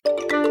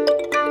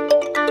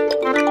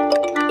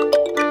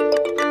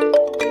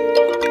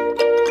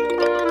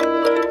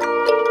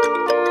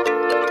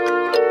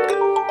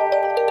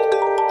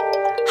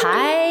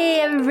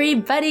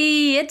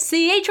everybody. It's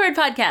the H-Word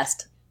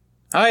Podcast.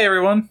 Hi,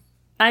 everyone.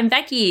 I'm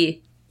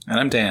Becky. And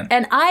I'm Dan.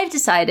 And I've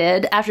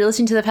decided, after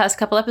listening to the past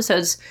couple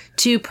episodes,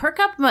 to perk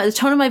up the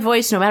tone of my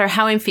voice no matter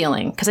how I'm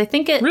feeling. Because I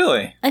think it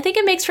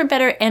makes for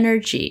better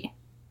energy.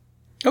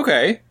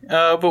 Okay.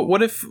 But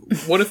what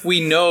if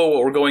we know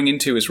what we're going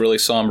into is really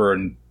somber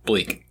and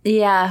bleak?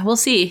 Yeah, we'll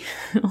see.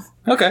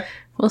 Okay.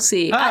 We'll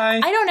see. Hi.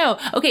 I don't know.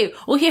 Okay,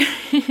 well,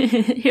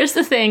 here's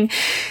the thing.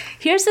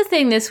 Here's the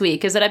thing this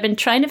week is that I've been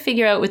trying to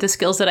figure out with the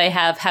skills that I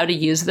have how to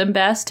use them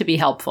best to be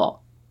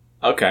helpful.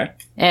 Okay.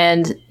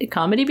 And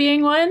comedy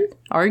being one,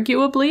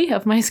 arguably,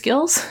 of my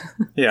skills.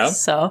 Yeah.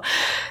 So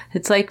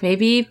it's like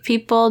maybe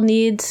people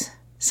need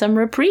some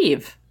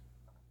reprieve.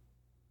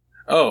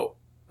 Oh.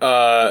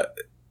 I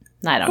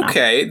don't know.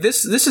 Okay.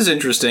 This is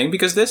interesting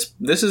because this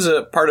is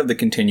a part of the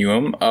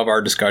continuum of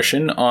our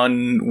discussion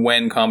on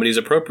when comedy is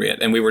appropriate.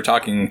 And we were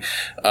talking,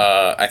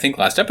 I think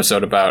last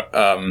episode about,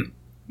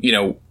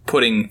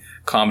 putting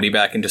comedy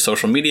back into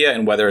social media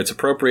and whether it's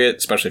appropriate,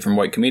 especially from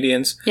white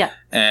comedians. Yeah.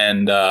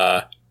 And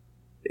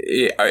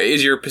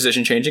is your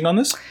position changing on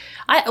this?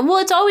 Well,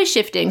 it's always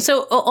shifting.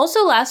 So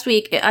also last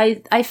week,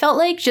 I felt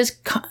like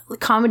just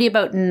comedy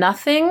about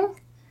nothing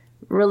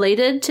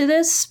related to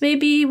this,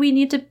 maybe we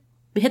need to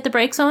hit the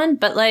brakes on.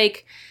 But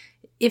like,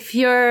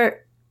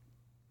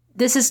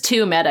 this is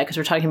too meta because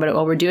we're talking about it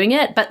while we're doing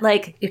it. But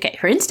like, okay,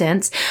 for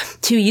instance,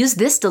 to use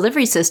this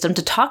delivery system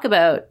to talk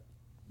about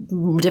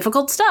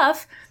difficult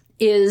stuff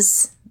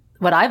is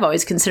what I've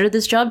always considered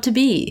this job to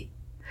be,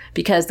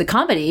 because the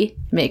comedy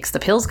makes the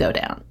pills go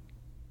down.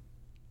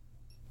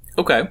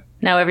 Okay.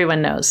 Now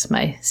everyone knows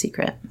my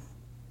secret.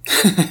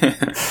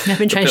 I've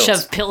been trying to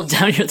shove pills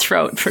down your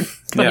throat for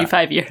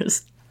 25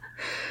 years.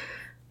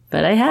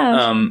 But I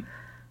have.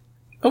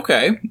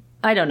 Okay.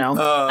 I don't know.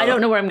 I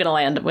don't know where I'm going to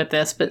land with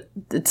this, but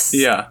it's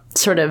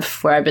sort of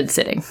where I've been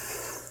sitting.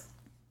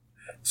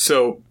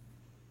 So,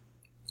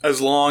 as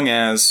long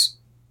as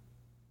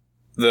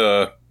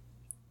the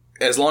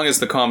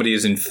comedy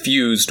is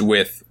infused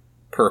with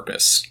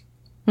purpose.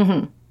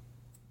 Mm-hmm.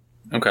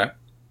 Okay.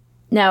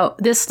 Now,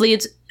 this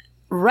leads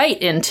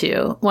right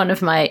into one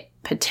of my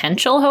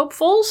potential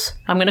hopefuls.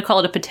 I'm going to call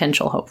it a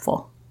potential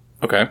hopeful.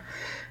 Okay.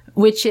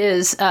 Which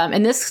is,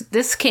 and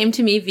this came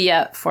to me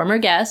via former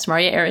guest,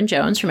 Maria Aaron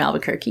Jones from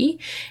Albuquerque.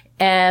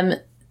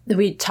 And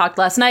we talked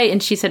last night,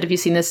 and she said, have you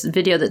seen this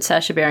video that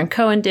Sacha Baron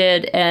Cohen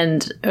did,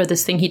 or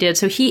this thing he did?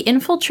 So he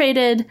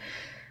infiltrated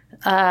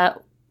a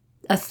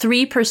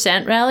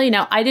 3% rally.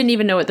 Now, I didn't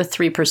even know what the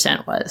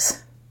 3%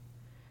 was.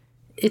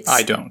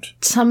 I don't.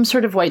 Some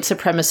sort of white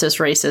supremacist,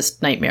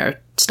 racist nightmare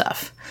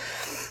stuff.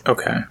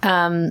 Okay.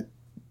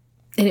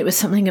 And it was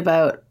something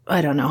about,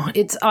 I don't know.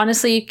 It's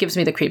honestly gives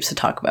me the creeps to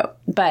talk about.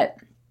 But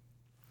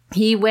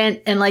he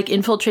went and like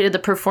infiltrated the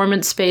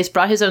performance space,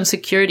 brought his own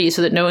security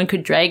so that no one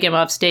could drag him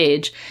off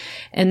stage,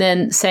 and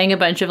then sang a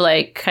bunch of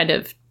like kind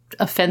of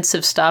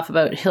offensive stuff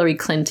about Hillary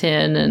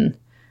Clinton and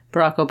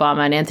Barack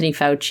Obama and Anthony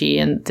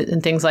Fauci and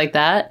things like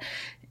that,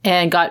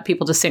 and got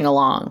people to sing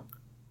along.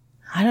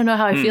 I don't know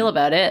how I feel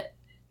about it.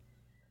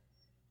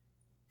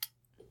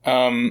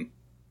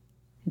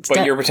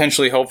 But you're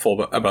potentially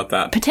hopeful about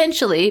that.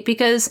 Potentially,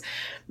 because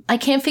I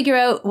can't figure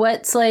out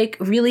what's like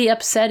really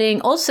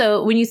upsetting.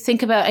 Also, when you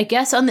think about, I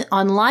guess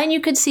online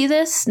you could see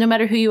this no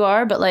matter who you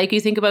are, but like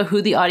you think about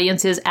who the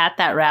audience is at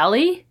that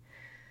rally.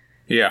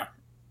 Yeah.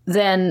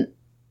 Then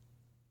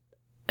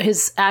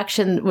his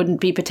action wouldn't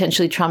be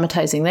potentially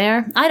traumatizing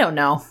there. I don't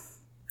know.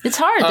 It's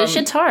hard. This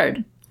shit's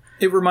hard.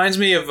 It reminds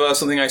me of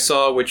something I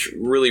saw which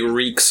really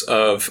reeks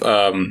of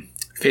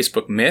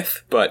Facebook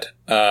myth, but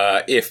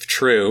if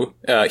true,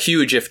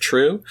 huge if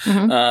true.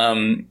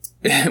 Mm-hmm.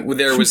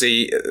 There was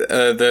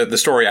the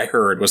story I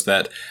heard was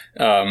that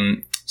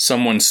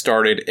someone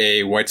started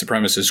a white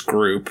supremacist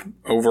group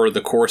over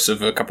the course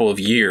of a couple of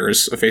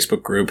years, a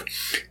Facebook group,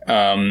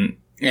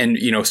 and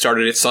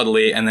started it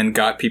subtly, and then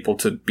got people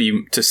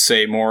to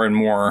say more and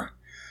more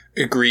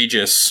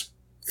egregious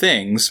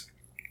things,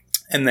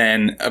 and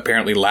then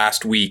apparently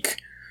last week,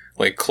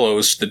 like,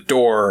 closed the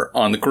door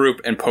on the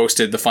group and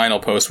posted the final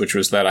post, which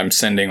was that I'm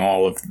sending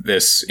all of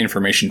this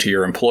information to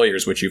your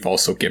employers, which you've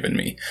also given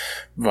me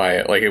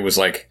via, like, it was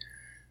a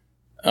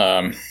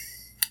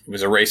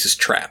racist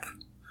trap.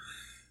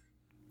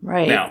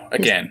 Right. Now,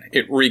 again,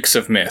 it reeks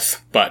of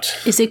myth, but...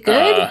 Is it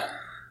good?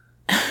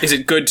 Is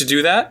it good to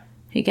do that?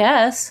 I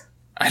guess.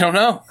 I don't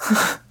know.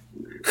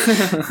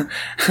 I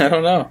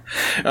don't know.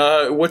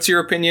 What's your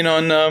opinion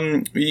on,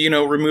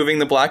 removing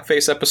the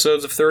blackface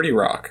episodes of 30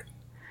 Rock?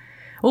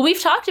 Well,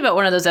 we've talked about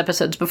one of those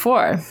episodes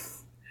before.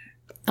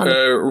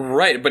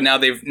 Right, but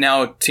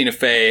now Tina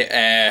Fey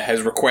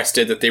has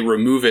requested that they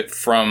remove it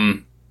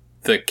from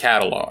the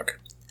catalog.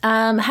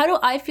 How do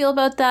I feel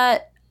about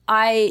that?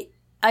 I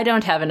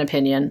don't have an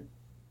opinion.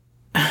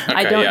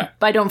 Okay,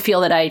 I don't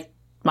feel that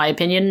my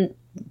opinion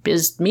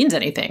means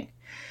anything.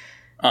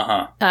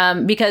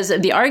 Because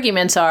the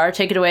arguments are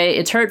take it away,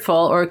 it's hurtful,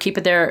 or keep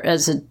it there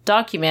as a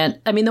document.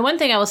 I mean, the one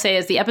thing I will say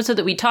is the episode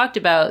that we talked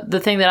about, the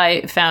thing that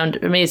I found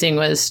amazing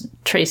was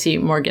Tracy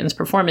Morgan's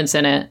performance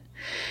in it.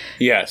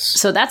 Yes.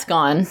 So that's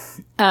gone.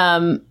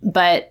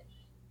 But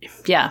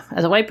yeah,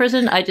 as a white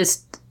person, I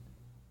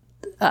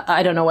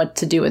don't know what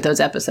to do with those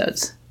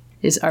episodes.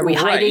 Are we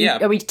hiding?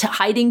 Are we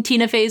hiding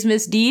Tina Fey's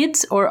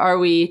misdeeds, or are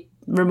we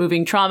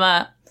removing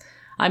trauma?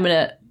 I'm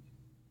gonna.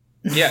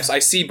 Yes, I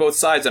see both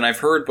sides, and I've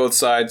heard both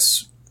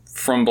sides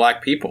from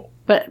Black people.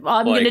 But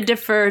I'm going to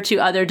defer to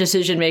other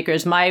decision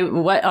makers.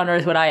 What on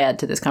earth would I add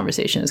to this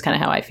conversation is kind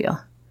of how I feel.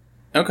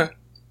 Okay.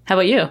 How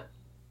about you?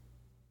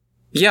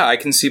 Yeah, I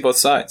can see both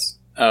sides.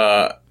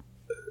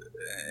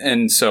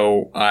 And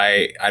so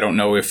I don't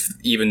know if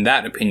even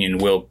that opinion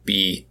will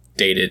be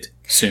dated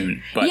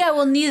soon. But yeah,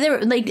 well,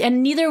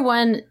 neither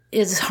one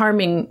is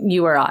harming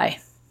you or I.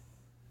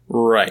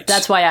 Right.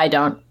 That's why I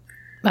don't.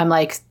 I'm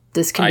like,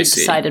 this can be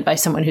decided by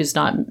someone who's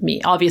not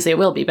me. Obviously, it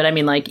will be, but I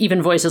mean, like,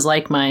 even voices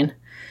like mine.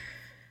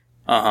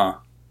 Uh-huh.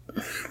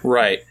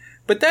 Right.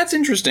 But that's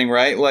interesting,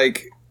 right?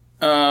 Like,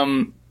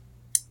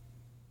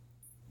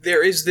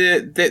 there is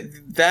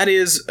that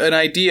is an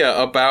idea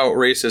about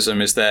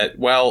racism, is that,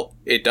 well,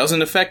 it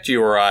doesn't affect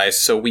you or I,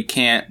 so we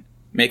can't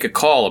make a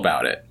call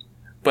about it.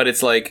 But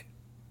it's like,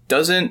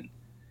 don't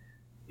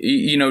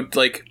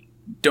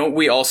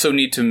we also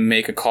need to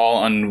make a call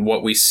on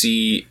what we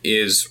see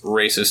is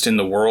racist in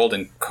the world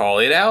and call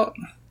it out?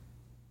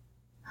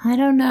 I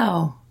don't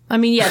know. I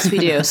mean, yes, we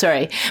do.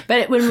 Sorry.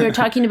 But when we're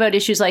talking about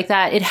issues like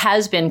that, it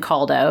has been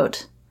called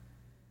out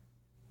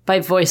by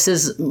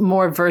voices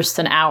more versed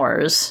than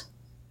ours.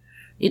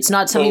 It's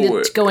not something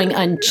that's going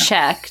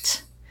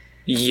unchecked.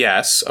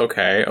 Yes.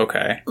 Okay.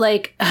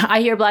 Like,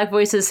 I hear Black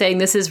voices saying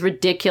this is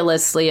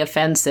ridiculously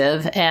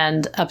offensive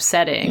and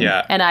upsetting.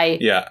 Yeah. And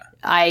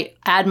I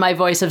add my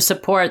voice of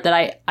support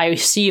that I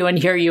see you and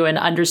hear you and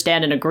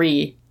understand and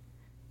agree.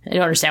 I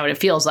don't understand what it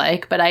feels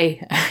like, but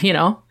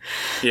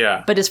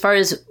Yeah. But as far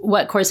as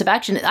what course of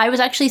action, I was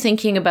actually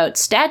thinking about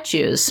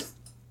statues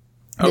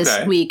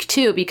this week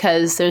too,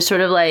 because there's sort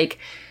of like,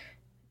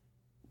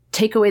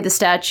 take away the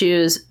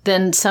statues,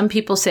 then some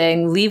people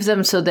saying leave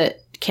them so that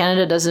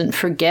Canada doesn't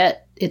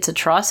forget its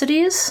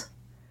atrocities.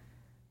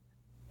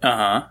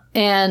 Uh-huh.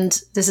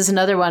 And this is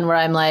another one where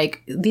I'm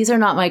like, these are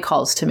not my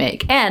calls to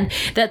make. And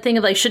that thing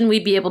of like, shouldn't we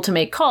be able to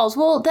make calls?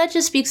 Well, that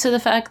just speaks to the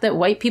fact that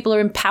white people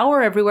are in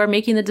power everywhere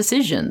making the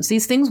decisions.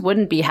 These things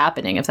wouldn't be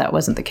happening if that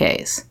wasn't the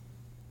case.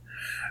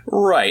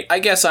 Right. I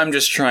guess I'm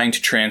just trying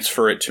to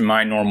transfer it to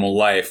my normal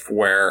life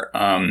where,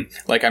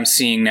 like, I'm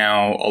seeing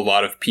now a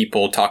lot of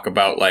people talk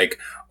about like,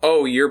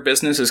 oh, your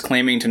business is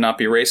claiming to not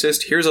be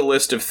racist. Here's a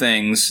list of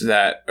things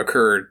that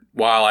occurred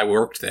while I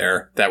worked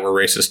there that were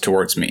racist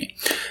towards me.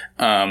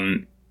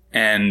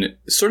 And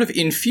sort of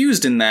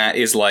infused in that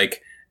is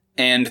like,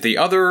 and the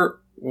other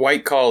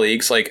white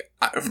colleagues, like,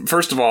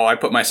 first of all, I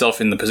put myself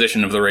in the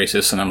position of the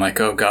racist and I'm like,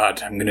 oh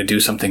God, I'm going to do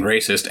something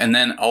racist. And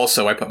then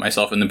also I put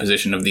myself in the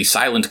position of the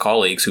silent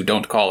colleagues who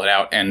don't call it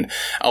out and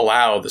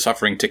allow the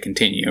suffering to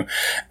continue.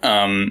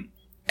 And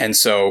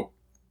so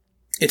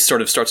it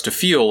sort of starts to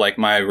feel like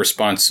my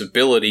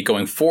responsibility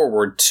going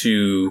forward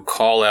to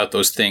call out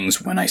those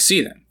things when I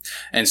see them.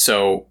 And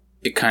so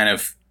it kind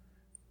of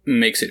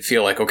makes it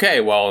feel like, okay,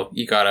 well,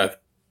 you gotta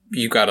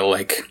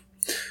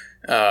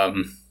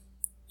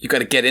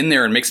get in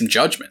there and make some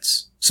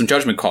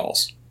judgment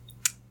calls.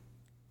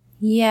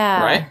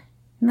 Yeah.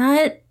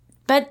 Right?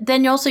 But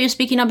then you're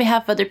speaking on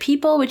behalf of other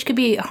people, which could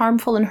be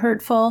harmful and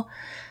hurtful.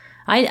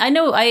 I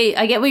know,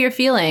 I get what you're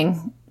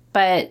feeling,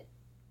 but...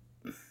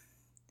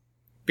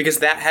 Because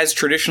that has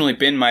traditionally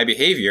been my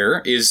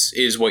behavior,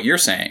 is what you're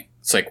saying.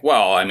 It's like,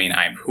 well, I mean,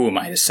 who am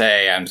I to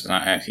say? I'm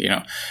not,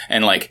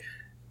 and like,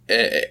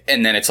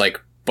 and then it's like,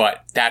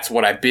 but that's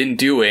what I've been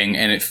doing,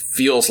 and it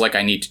feels like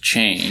I need to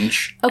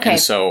change. Okay. And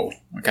so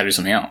I gotta do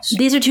something else.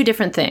 These are two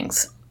different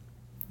things.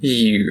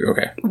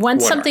 Okay.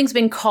 Once something's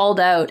been called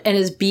out and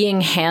is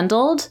being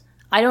handled,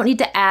 I don't need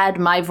to add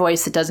my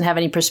voice that doesn't have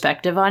any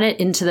perspective on it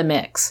into the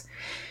mix.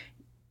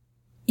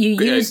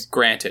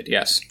 Granted,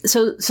 yes.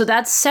 So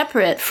that's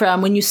separate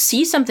from when you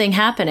see something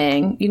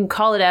happening, you can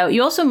call it out.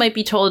 You also might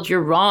be told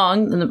you're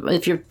wrong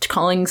if you're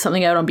calling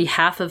something out on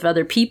behalf of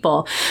other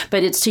people,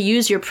 but it's to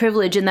use your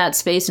privilege in that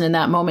space and in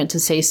that moment to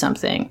say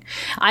something.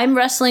 I'm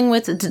wrestling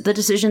with the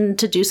decision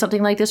to do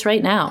something like this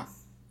right now,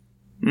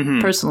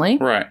 personally.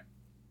 Right.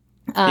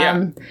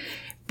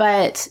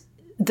 But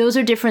those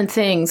are different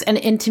things.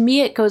 And to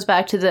me, it goes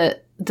back to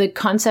the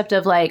concept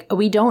of like,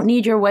 we don't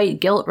need your white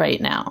guilt right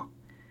now.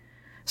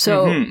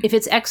 So if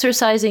it's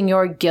exercising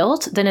your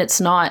guilt, then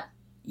it's not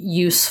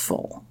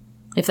useful.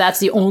 If that's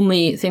the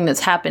only thing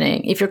that's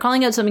happening. If you're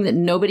calling out something that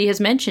nobody has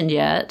mentioned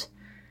yet,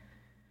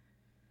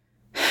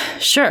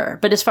 sure.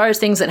 But as far as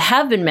things that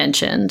have been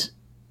mentioned,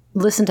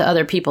 listen to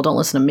other people, don't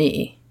listen to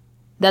me.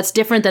 That's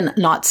different than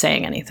not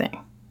saying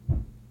anything.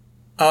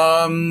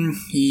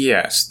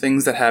 Yes,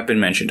 things that have been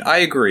mentioned. I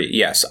agree.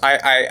 Yes,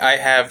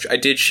 I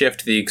did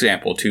shift the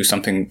example to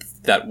something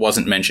that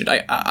wasn't mentioned.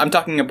 I'm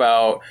talking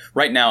about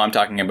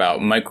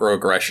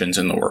microaggressions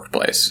in the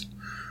workplace.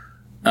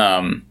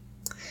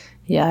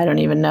 Yeah, I don't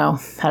even know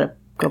how to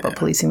go about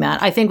policing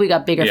that. I think we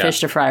got bigger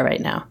fish to fry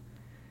right now.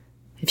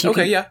 If you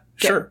get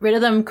rid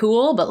of them,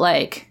 cool, but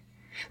like,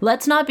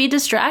 let's not be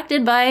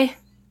distracted by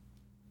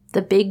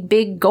the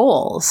big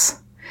goals.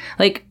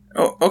 Like,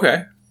 oh,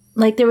 okay.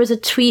 Like there was a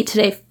tweet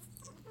today.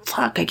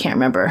 Fuck, I can't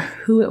remember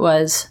who it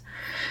was.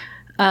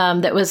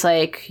 That was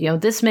like,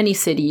 this many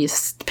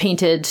cities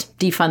painted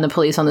defund the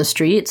police on the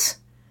streets.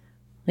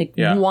 Like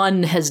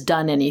one has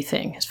done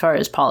anything as far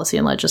as policy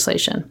and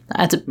legislation.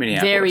 That's a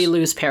very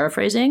loose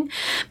paraphrasing.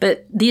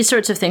 But these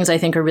sorts of things I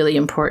think are really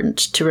important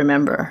to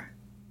remember.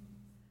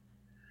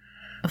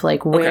 Of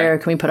like, where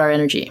can we put our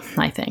energy,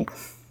 I think.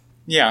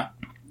 Yeah.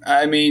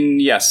 I mean,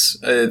 yes.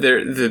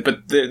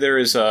 But there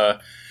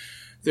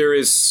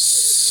is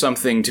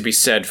something to be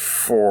said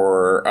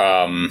for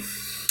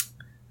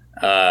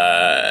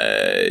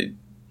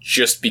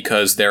just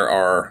because there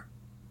are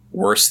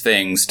worse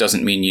things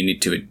doesn't mean you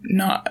need to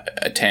not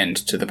attend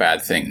to the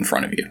bad thing in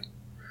front of you.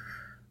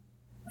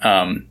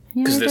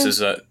 Because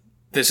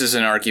this is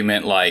an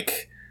argument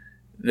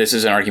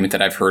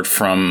that I've heard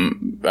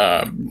from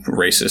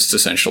racists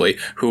essentially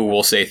who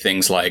will say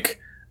things like,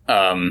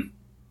 suddenly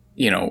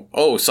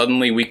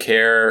we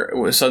care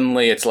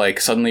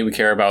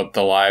about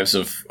the lives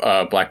of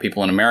black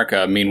people in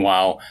America.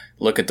 Meanwhile,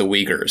 look at the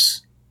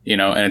Uyghurs,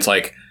 and it's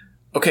like,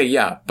 okay,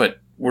 yeah, but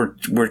we're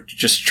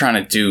just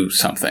trying to do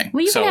something.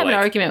 Well, you can have an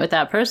argument with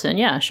that person.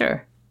 Yeah,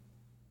 sure.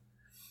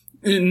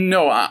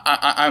 No,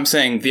 I'm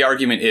saying the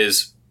argument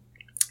is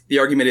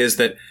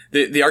that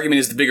the argument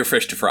is the bigger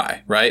fish to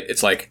fry, right?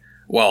 It's like,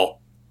 well,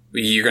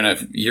 you're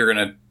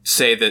gonna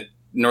say that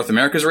North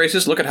America's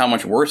racist. Look at how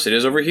much worse it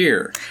is over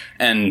here,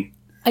 and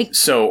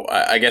so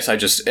I guess I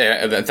just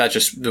that's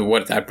just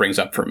what that brings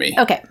up for me.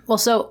 Okay, well,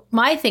 so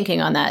my thinking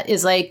on that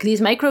is like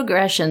these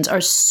microaggressions are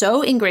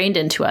so ingrained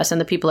into us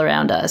and the people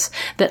around us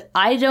that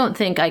I don't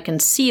think I can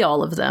see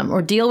all of them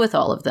or deal with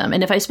all of them.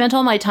 And if I spent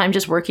all my time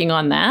just working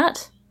on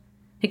that,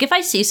 like if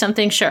I see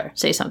something, sure,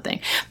 say something.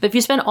 But if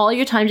you spend all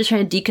your time just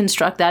trying to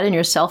deconstruct that in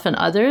yourself and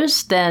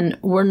others, then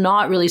we're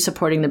not really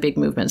supporting the big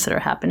movements that are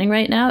happening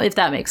right now, if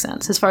that makes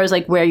sense, as far as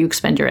like where you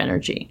expend your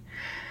energy.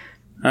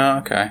 Oh,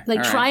 okay.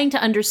 Like trying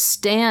to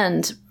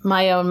understand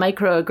my own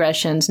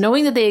microaggressions,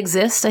 knowing that they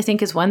exist, I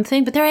think is one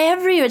thing, but they're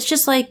everywhere. It's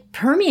just like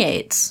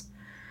permeates.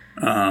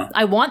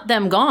 I want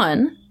them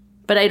gone,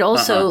 but I'd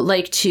also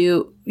like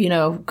to,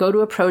 go to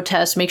a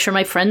protest, make sure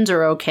my friends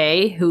are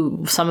okay,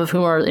 some of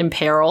whom are in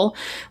peril.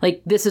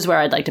 Like this is where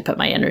I'd like to put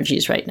my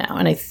energies right now.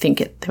 And I think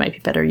they might be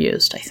better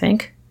used, I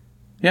think.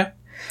 Yeah.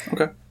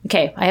 Okay.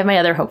 Okay. I have my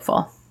other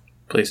hopeful.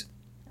 Please.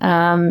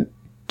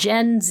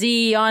 Gen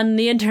Z on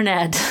the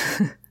internet.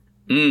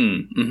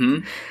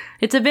 Mm-hmm.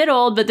 It's a bit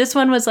old, but this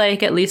one was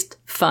like at least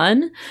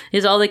fun.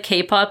 Is all the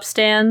K-pop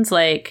stans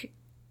like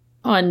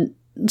on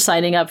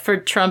signing up for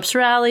Trump's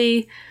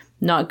rally,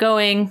 not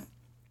going,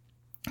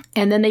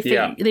 and then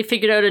they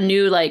figured out a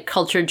new like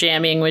culture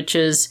jamming, which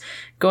is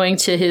going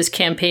to his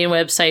campaign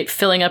website,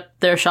 filling up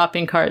their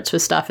shopping carts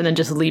with stuff, and then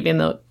just leaving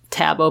the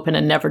tab open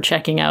and never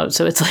checking out.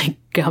 So it's like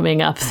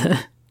gumming up the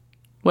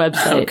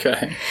website.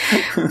 Okay.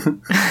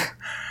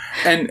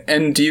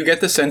 And do you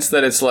get the sense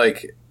that it's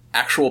like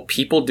actual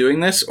people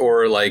doing this,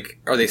 or like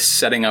are they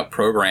setting up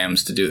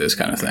programs to do this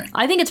kind of thing?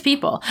 I think it's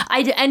people.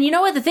 And you know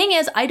what the thing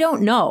is? I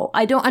don't know.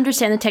 I don't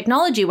understand the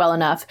technology well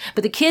enough,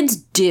 but the kids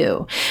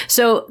do.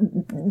 So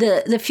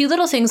the few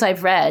little things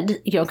I've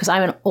read, because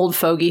I'm an old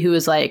fogey who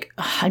is like,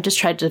 I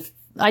just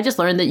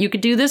learned that you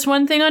could do this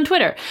one thing on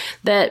Twitter.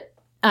 That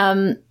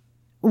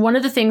one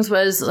of the things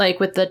was like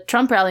with the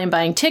Trump rally and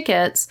buying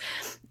tickets,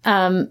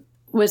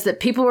 was that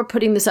people were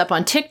putting this up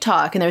on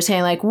TikTok and they were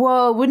saying like,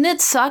 whoa, wouldn't it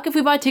suck if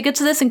we bought tickets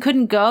to this and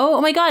couldn't go?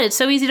 Oh my God, it's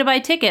so easy to buy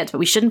tickets, but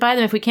we shouldn't buy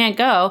them if we can't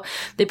go.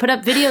 They put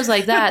up videos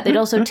like that. They'd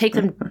also take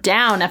them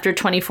down after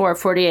 24 or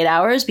 48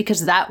 hours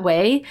because that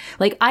way,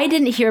 like I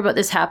didn't hear about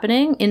this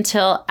happening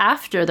until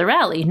after the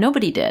rally.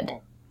 Nobody did.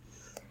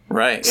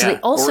 Right. So yeah. They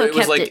also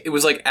it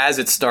was like as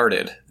it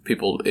started,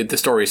 the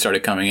stories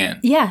started coming in.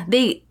 Yeah.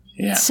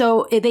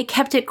 So they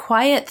kept it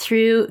quiet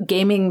through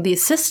gaming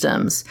these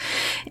systems.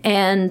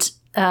 And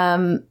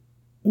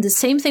the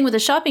same thing with the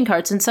shopping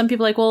carts. And some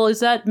people are like, well,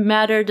 does that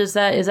matter? Is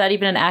that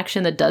even an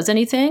action that does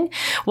anything?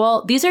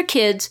 Well, these are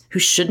kids who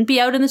shouldn't be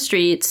out in the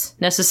streets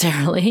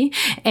necessarily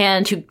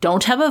and who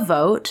don't have a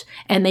vote,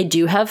 and they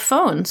do have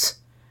phones.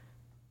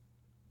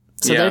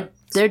 So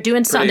they're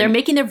doing something. They're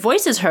making their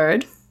voices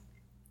heard.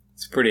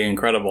 It's pretty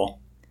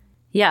incredible.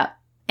 Yeah.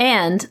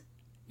 And,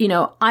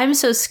 I'm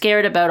so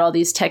scared about all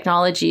these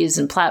technologies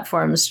and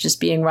platforms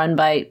just being run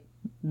by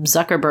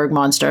Zuckerberg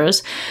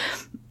monsters.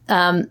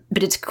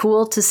 But it's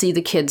cool to see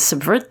the kids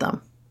subvert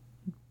them.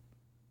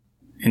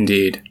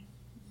 Indeed.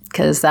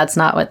 Because that's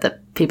not what the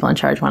people in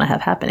charge want to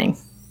have happening.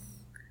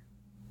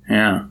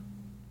 Yeah.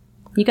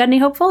 You got any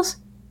hopefuls?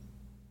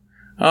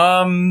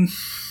 No.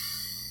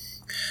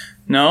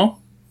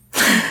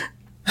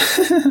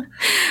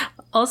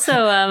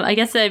 Also, I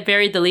guess I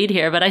buried the lead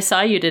here, but I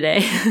saw you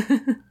today.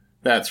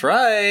 That's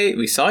right.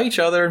 We saw each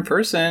other in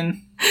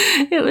person.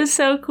 It was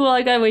so cool.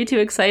 I got way too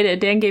excited.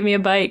 Dan gave me a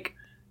bike.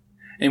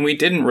 and we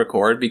didn't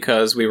record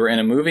because we were in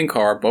a moving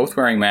car, both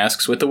wearing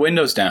masks with the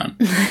windows down.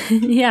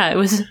 Yeah, it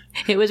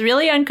was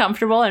really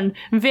uncomfortable and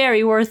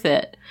very worth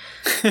it.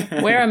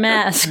 Wear a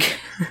mask.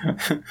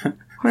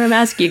 Wear a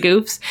mask, you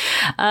goofs.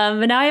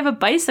 But now I have a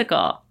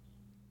bicycle.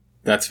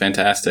 That's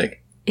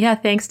fantastic. Yeah,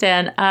 thanks,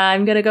 Dan.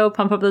 I'm going to go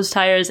pump up those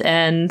tires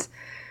and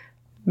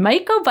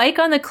might go bike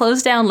on the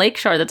closed down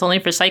lakeshore that's only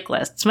for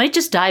cyclists. Might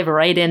just dive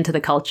right into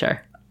the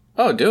culture.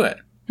 Oh, do it.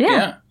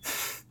 Yeah.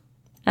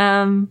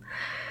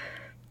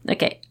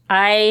 Okay.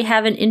 I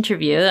have an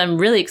interview that I'm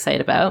really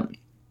excited about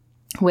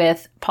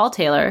with Paul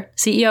Taylor,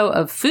 CEO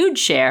of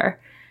FoodShare,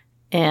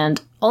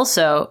 and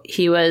also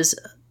he was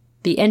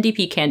the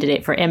NDP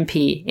candidate for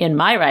MP in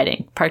my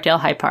riding, Parkdale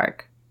High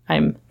Park.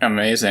 I'm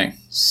amazing.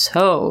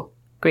 So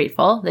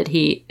grateful that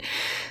he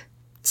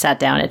sat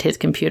down at his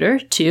computer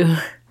to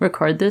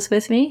record this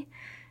with me.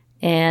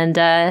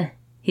 And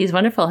he's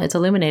wonderful. It's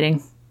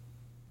illuminating.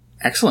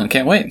 Excellent.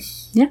 Can't wait.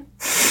 Yeah.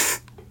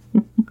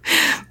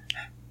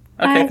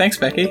 Okay, thanks,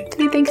 Becky.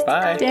 Thanks,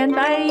 bye. Dan.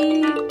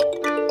 Bye.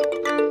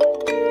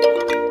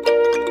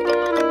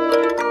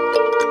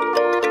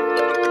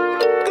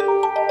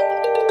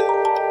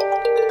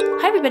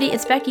 Hi, everybody.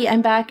 It's Becky.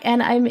 I'm back,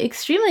 and I'm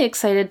extremely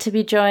excited to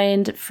be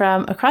joined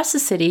from across the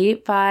city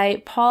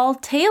by Paul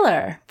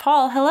Taylor.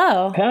 Paul,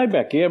 hello. Hi,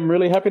 Becky. I'm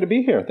really happy to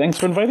be here. Thanks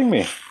for inviting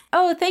me.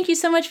 Oh, thank you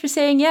so much for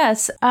saying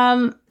yes.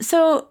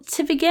 So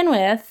to begin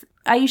with,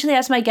 I usually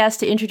ask my guests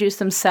to introduce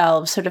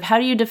themselves. Sort of, how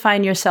do you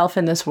define yourself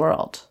in this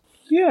world?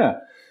 Yeah.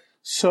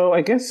 So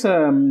I guess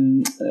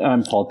I'm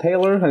Paul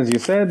Taylor, as you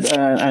said,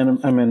 and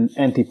I'm an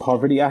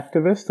anti-poverty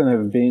activist, and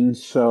I've been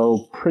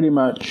so pretty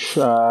much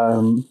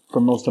for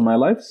most of my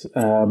life.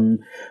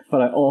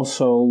 But I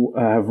also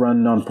have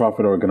run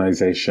nonprofit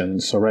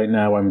organizations. So right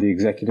now I'm the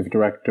executive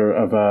director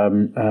of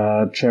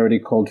a charity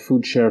called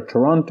FoodShare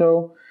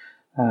Toronto.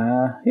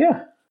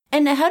 Yeah.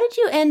 And how did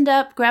you end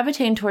up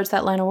gravitating towards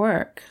that line of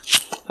work?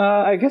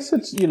 I guess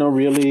it's,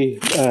 really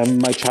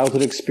my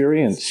childhood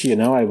experience.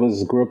 I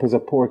grew up as a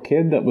poor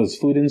kid that was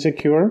food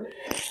insecure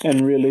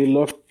and really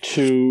looked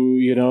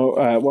to,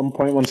 at one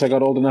point, once I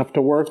got old enough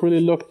to work, really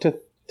looked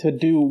to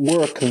do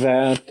work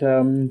that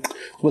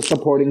was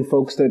supporting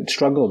folks that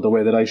struggled the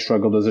way that I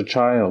struggled as a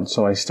child.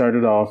 So I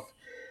started off,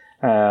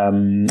 I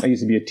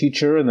used to be a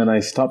teacher, and then I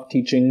stopped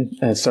teaching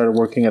and started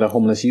working at a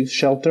homeless youth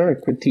shelter. I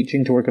quit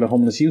teaching to work at a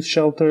homeless youth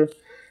shelter.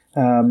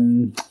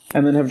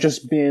 And then have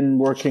just been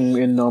working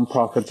in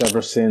nonprofits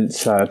ever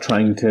since,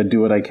 trying to do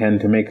what I can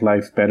to make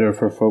life better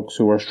for folks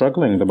who are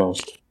struggling the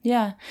most.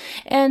 Yeah.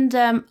 And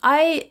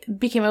I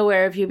became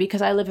aware of you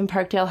because I live in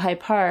Parkdale High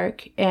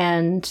Park,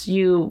 and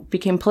you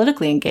became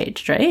politically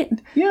engaged, right?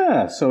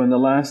 Yeah. So in the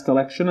last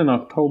election in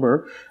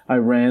October, I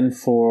ran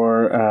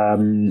for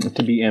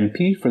to be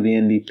MP for the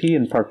NDP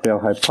in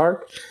Parkdale High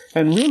Park.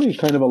 And really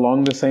kind of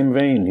along the same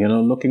vein,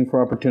 looking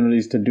for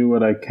opportunities to do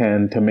what I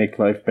can to make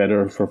life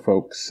better for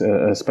folks,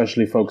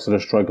 especially folks that are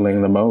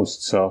struggling the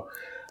most. So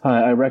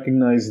I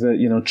recognize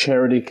that,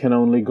 charity can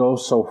only go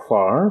so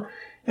far.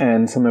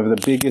 And some of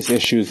the biggest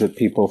issues that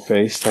people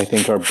face, I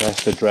think, are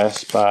best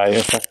addressed by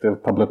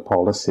effective public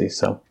policy.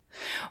 So,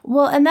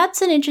 well, and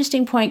that's an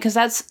interesting point, because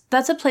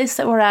that's a place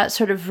that we're at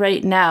sort of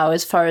right now,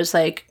 as far as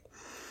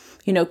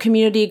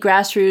community,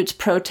 grassroots,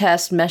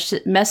 protest,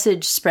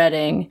 message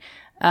spreading.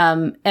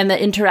 And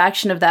the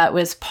interaction of that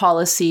with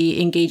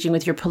policy, engaging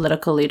with your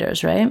political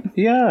leaders, right?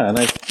 Yeah, and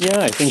I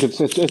think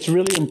it's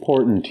really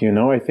important.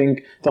 I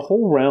think the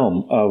whole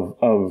realm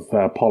of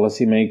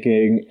policy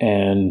making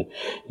and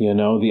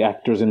the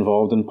actors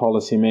involved in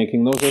policy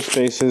making, those are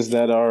spaces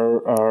that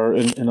are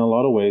in a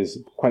lot of ways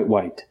quite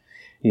white.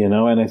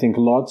 And I think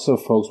lots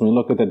of folks, when we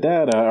look at the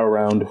data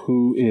around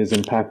who is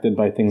impacted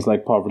by things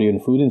like poverty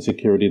and food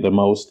insecurity the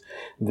most,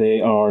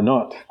 they are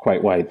not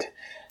quite white.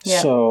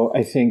 Yeah. So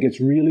I think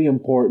it's really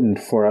important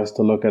for us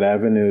to look at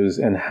avenues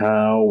and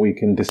how we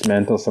can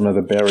dismantle some of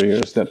the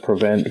barriers that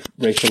prevent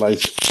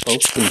racialized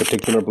folks, in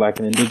particular Black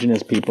and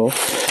Indigenous people,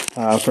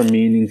 from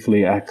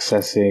meaningfully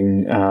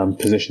accessing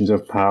positions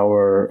of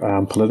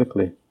power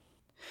politically.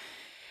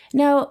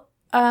 Now,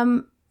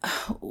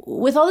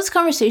 with all this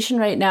conversation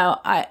right now,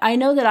 I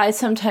know that I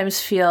sometimes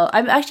feel,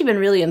 I've actually been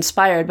really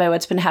inspired by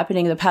what's been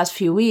happening in the past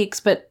few weeks,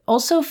 but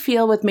also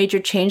feel with major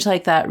change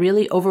like that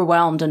really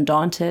overwhelmed and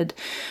daunted.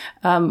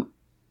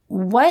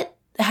 What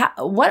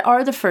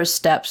are the first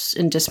steps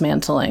in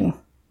dismantling,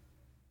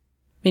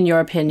 in your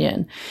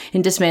opinion,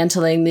 in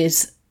dismantling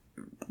these,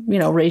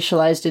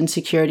 racialized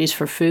insecurities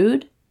for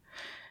food,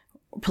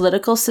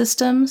 political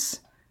systems?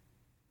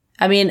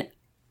 I mean,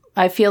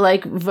 I feel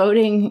like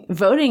voting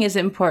is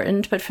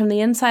important, but from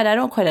the inside, I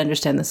don't quite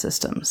understand the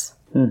systems.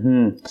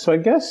 Mm-hmm. So I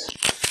guess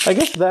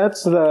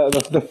that's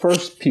the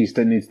first piece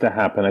that needs to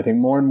happen. I think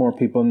more and more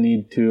people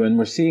need to, and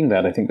we're seeing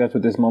that. I think that's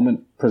what this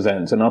moment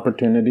presents, an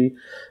opportunity,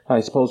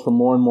 I suppose, for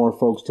more and more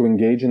folks to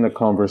engage in the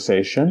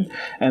conversation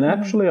and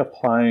actually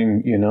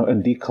applying, a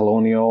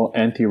decolonial,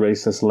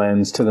 anti-racist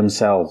lens to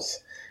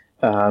themselves.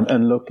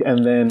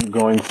 And then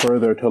going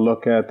further to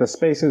look at the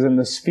spaces and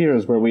the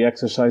spheres where we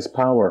exercise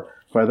power,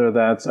 whether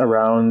that's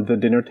around the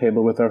dinner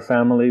table with our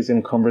families,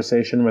 in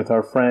conversation with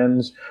our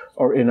friends,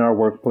 or in our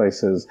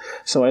workplaces.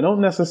 So I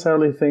don't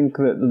necessarily think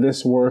that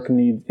this work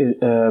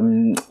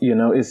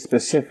is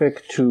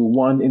specific to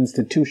one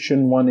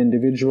institution, one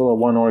individual, or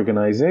one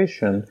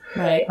organization.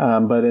 Right.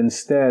 But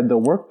instead, the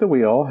work that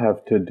we all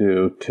have to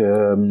do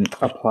to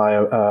apply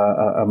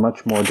a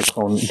much more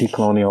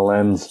decolonial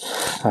lens,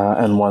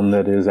 and one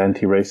that is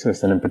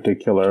anti-racist, and in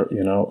particular,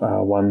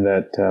 one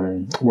that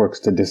works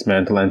to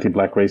dismantle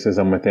anti-Black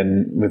racism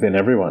within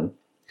everyone.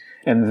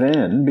 And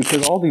then,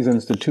 because all these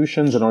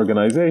institutions and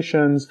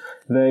organizations,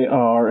 they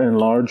are in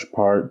large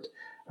part,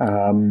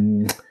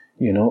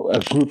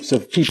 groups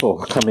of people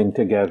coming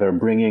together,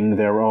 bringing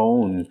their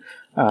own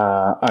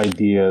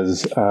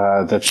ideas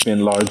that's been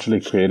largely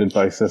created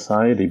by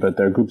society, but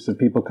they're groups of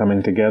people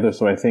coming together.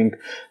 So I think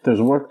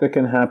there's work that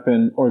can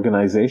happen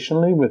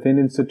organizationally within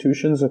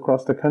institutions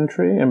across the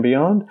country and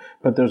beyond,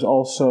 but there's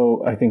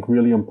also, I think,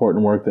 really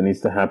important work that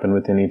needs to happen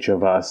within each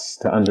of us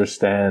to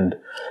understand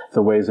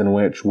the ways in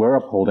which we're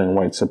upholding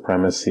white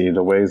supremacy,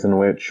 the ways in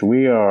which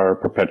we are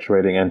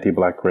perpetuating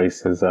anti-Black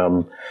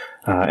racism,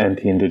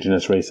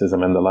 anti-Indigenous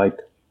racism, and the like.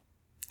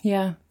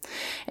 Yeah.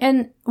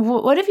 And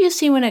what have you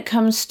seen when it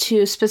comes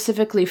to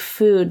specifically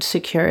food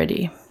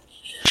security?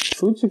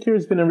 Food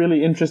security has been a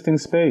really interesting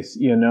space,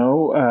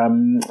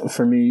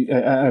 for me.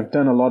 I've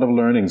done a lot of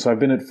learning. So I've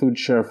been at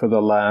FoodShare for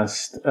the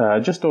last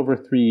just over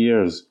 3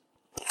 years.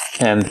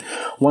 And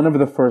one of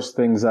the first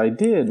things I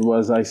did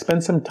was I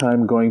spent some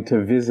time going to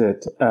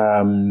visit,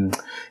 a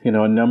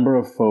number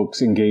of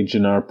folks engaged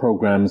in our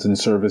programs and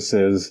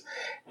services.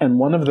 And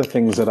one of the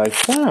things that I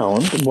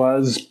found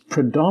was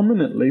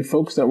predominantly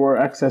folks that were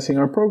accessing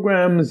our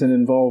programs and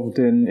involved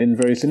in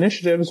various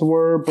initiatives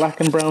were Black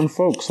and brown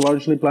folks,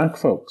 largely Black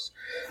folks,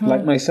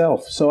 like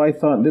myself. So I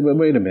thought,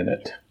 wait a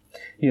minute.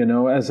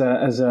 As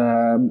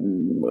a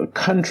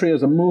country,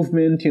 as a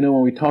movement,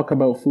 when we talk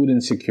about food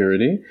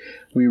insecurity,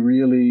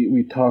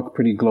 we talk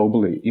pretty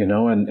globally,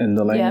 and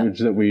the language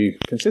that we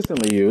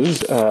consistently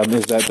use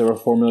is that there are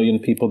 4 million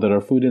people that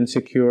are food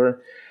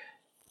insecure.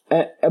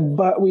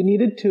 But we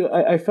needed to,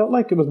 I felt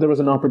like there was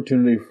an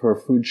opportunity for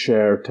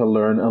FoodShare to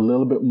learn a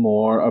little bit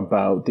more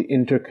about the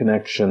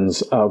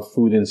interconnections of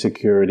food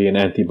insecurity and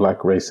anti-Black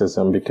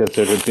racism, because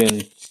there had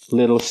been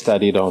little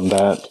studied on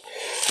that.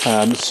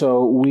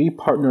 So we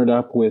partnered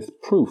up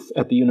with Proof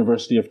at the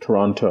University of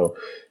Toronto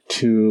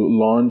to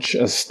launch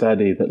a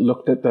study that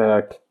looked at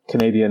the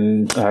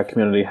Canadian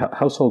Community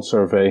Household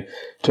Survey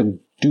to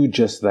do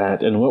just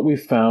that. And what we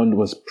found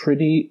was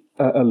pretty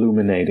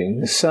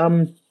illuminating.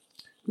 Some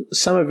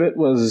of it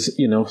was,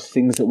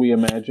 things that we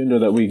imagined or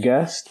that we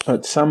guessed,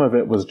 but some of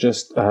it was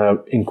just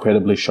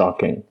incredibly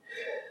shocking.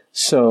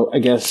 So I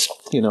guess,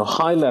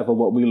 high level,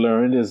 what we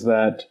learned is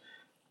that,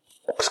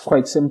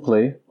 quite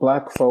simply,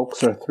 Black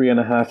folks are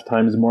 3.5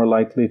 times more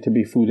likely to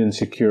be food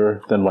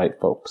insecure than white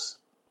folks.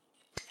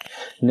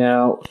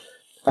 Now,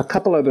 a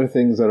couple other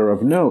things that are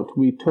of note.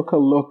 We took a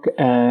look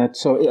at,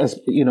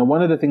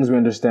 one of the things we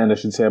understand, I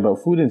should say,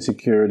 about food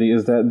insecurity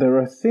is that there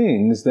are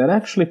things that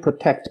actually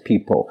protect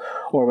people,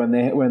 or when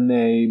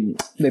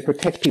they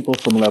protect people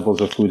from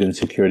levels of food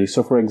insecurity.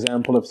 So, for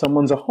example, if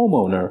someone's a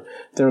homeowner,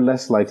 they're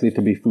less likely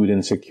to be food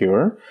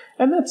insecure,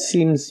 and that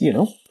seems,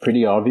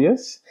 pretty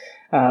obvious.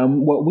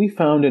 What we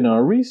found in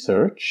our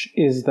research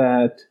is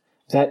that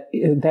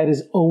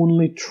is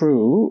only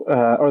true,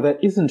 or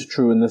that isn't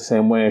true in the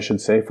same way, I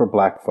should say, for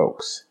Black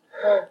folks.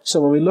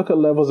 So when we look at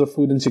levels of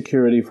food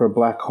insecurity for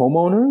Black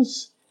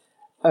homeowners,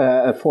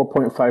 at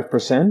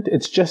 4.5%,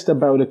 it's just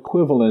about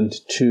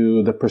equivalent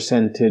to the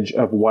percentage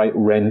of white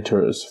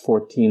renters,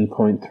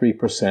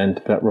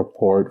 14.3%, that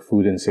report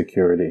food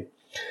insecurity.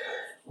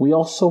 We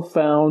also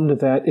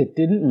found that it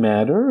didn't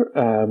matter,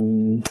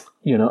 I'll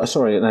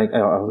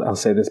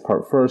say this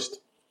part first.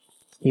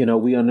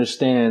 We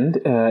understand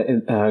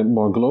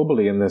more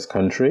globally in this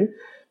country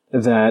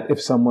that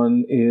if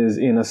someone is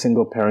in a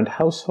single-parent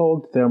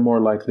household, they're more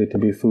likely to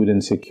be food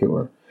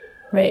insecure.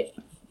 Right.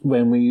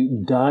 When we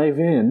dive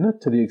in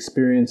to the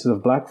experiences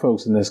of Black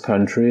folks in this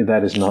country,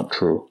 that is not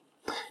true.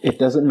 It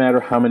doesn't matter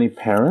how many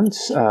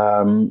parents,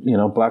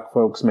 Black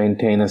folks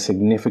maintain a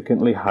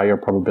significantly higher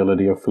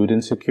probability of food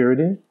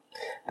insecurity.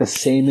 The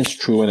same is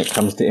true when it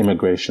comes to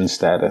immigration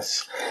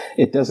status.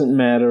 It doesn't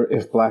matter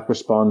if Black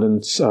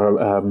respondents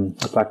to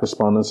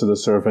the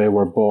survey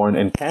were born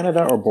in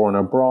Canada or born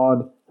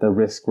abroad, the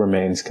risk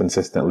remains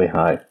consistently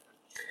high.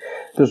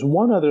 There's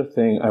one other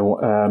thing,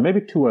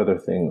 maybe two other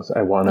things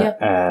I want to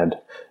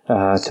add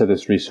to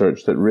this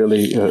research that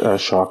really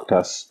shocked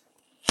us.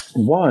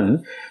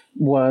 One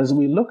was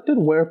we looked at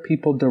where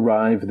people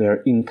derive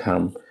their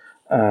income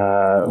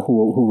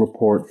who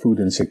report food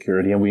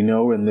insecurity. And we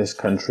know in this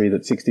country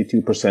that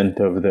 62%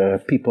 of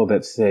the people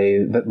that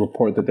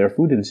report that they're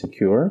food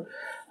insecure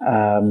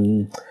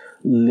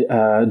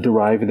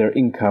derive their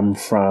income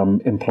from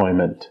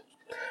employment.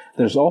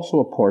 There's also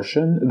a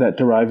portion that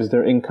derives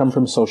their income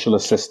from social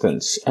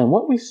assistance. And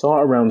what we saw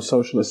around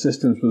social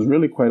assistance was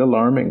really quite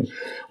alarming.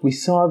 We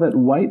saw that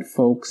white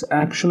folks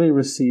actually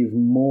receive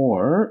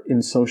more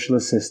in social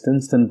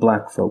assistance than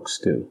Black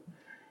folks do.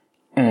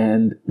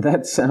 And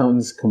that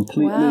sounds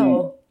completely...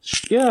 Wow.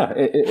 Yeah.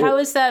 How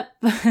is that?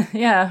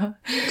 Yeah.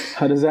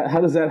 How does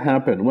that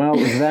happen? Well,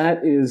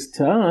 that is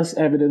to us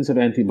evidence of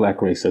anti-Black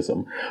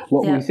racism.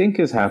 What we think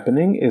is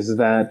happening is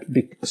that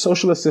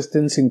social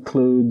assistance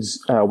includes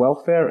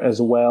welfare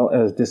as well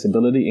as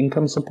disability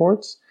income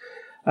supports.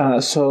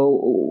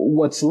 So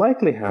what's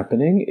likely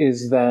happening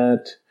is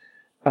that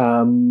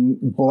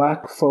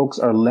Black folks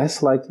are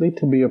less likely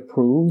to be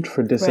approved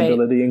for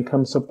disability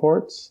income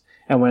supports.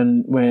 And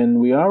when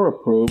we are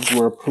approved,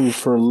 we're approved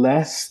for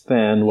less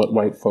than what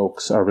white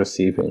folks are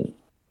receiving.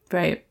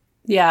 Right.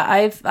 Yeah,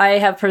 I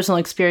have personal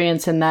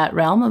experience in that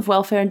realm of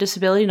welfare and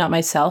disability, not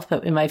myself,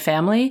 but in my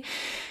family.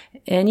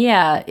 And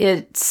yeah,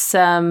 it's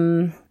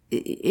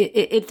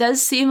it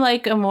does seem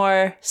like a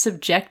more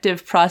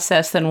subjective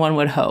process than one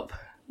would hope.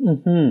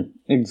 Mm-hmm.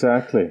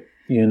 Exactly.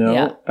 You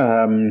know,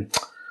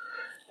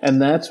 and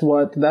that's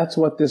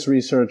what this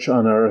research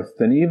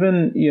unearthed. And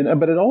even, you know,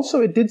 but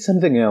it did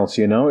something else,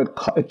 you know,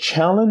 it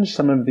challenged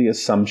some of the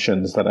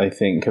assumptions that I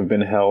think have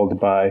been held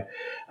by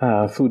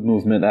food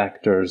movement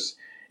actors.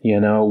 You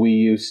know, we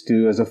used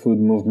to, as a food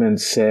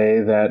movement,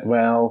 say that,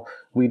 well,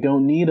 we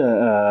don't need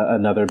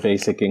another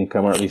basic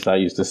income, or at least I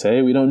used to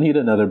say, we don't need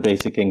another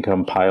basic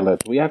income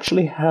pilot. We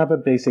actually have a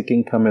basic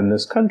income in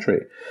this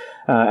country.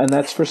 And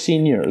that's for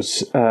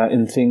seniors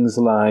in things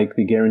like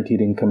the guaranteed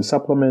income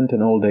supplement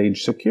and old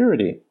age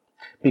security.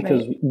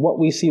 Because what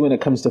we see when it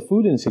comes to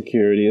food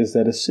insecurity is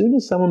that as soon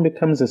as someone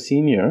becomes a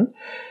senior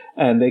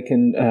and they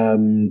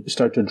can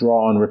start to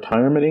draw on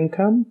retirement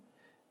income,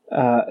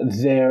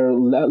 their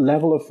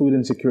level of food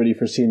insecurity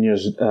for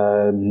seniors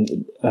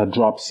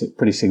drops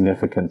pretty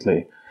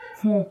significantly.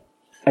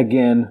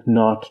 Again,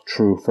 not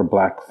true for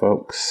Black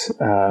folks.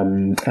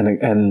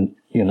 And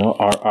you know,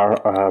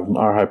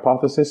 our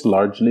hypothesis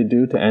largely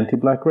due to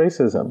anti-Black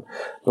racism.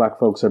 Black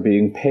folks are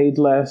being paid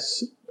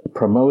less,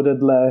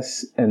 promoted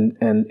less, and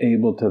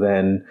able to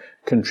then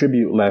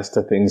contribute less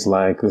to things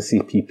like the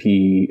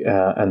CPP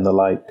and the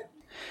like.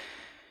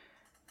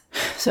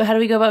 So how do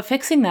we go about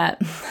fixing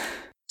that?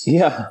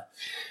 Yeah.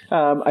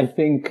 I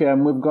think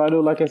we've got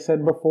to, like I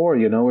said before,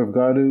 you know, we've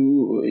got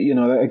to, you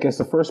know, I guess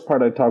the first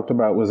part I talked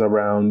about was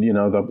around, you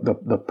know,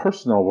 the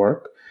personal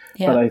work.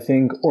 Yeah. But I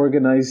think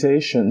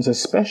organizations,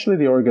 especially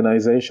the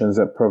organizations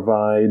that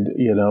provide,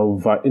 you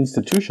know,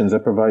 institutions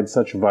that provide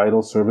such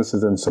vital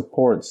services and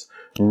supports,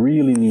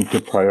 really need to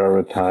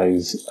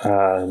prioritize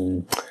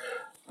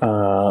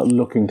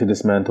looking to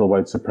dismantle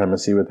white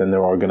supremacy within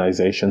their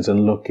organizations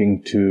and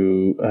looking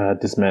to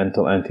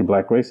dismantle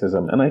anti-Black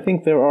racism. And I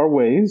think there are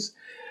ways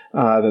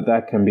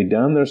that can be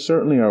done. There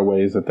certainly are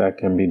ways that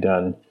can be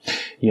done.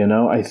 You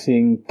know, I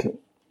think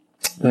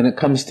when it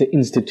comes to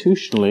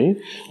institutionally,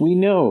 we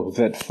know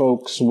that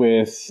folks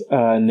with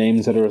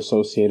names that are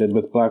associated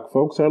with Black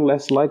folks are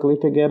less likely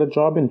to get a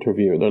job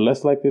interview. They're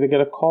less likely to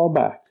get a call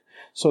back.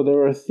 So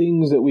there are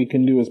things that we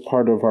can do as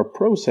part of our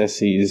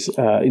processes,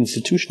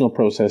 institutional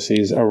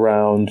processes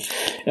around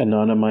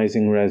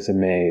anonymizing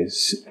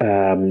resumes.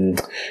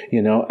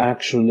 You know,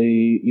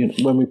 actually, you know,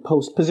 when we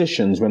post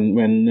positions,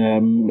 when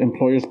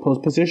employers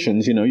post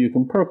positions, you know, you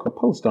can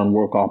post on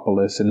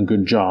Workopolis and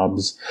Good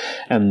Jobs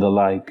and the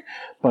like,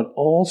 but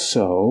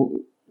also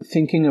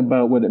thinking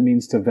about what it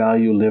means to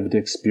value lived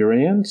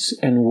experience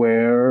and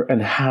where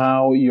and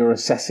how you're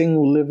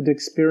assessing lived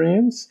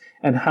experience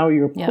and how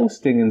you're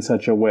posting in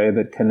such a way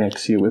that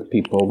connects you with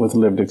people with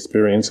lived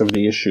experience of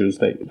the issues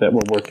that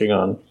we're working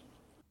on.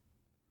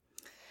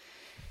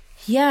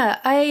 Yeah,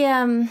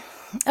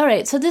 all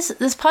right. So this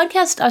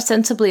podcast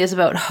ostensibly is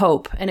about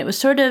hope, and it was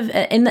sort of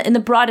in the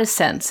broadest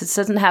sense. It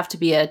doesn't have to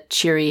be a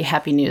cheery,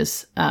 happy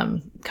news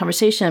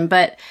conversation,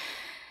 but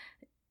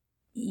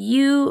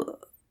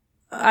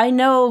I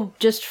know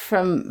just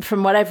from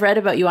what I've read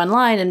about you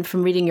online and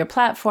from reading your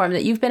platform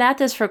that you've been at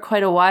this for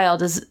quite a while.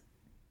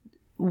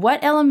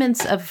 What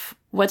elements of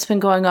what's been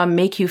going on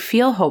make you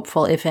feel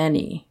hopeful, if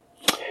any?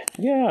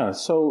 Yeah,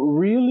 so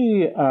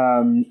really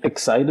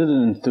excited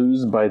and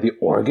enthused by the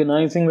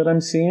organizing that I'm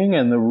seeing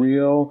and the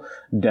real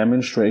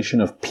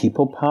demonstration of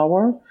people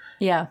power.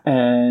 Yeah.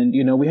 And,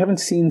 you know, we haven't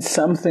seen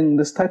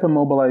this type of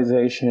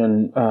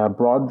mobilization,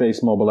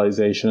 broad-based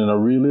mobilization in a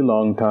really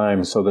long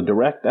time. So the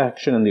direct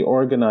action and the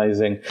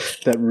organizing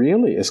that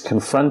really is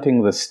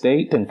confronting the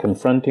state and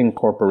confronting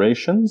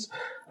corporations,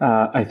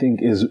 I think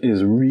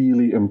is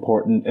really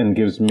important and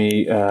gives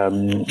me,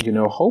 you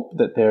know, hope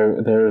that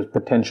there's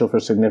potential for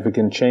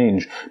significant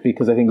change,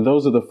 because I think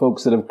those are the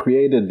folks that have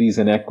created these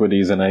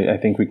inequities, and I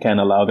think we can't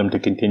allow them to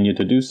continue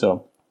to do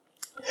so.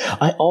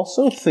 I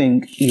also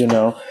think, you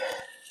know,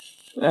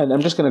 and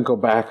I'm just going to go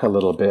back a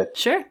little bit.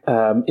 Sure.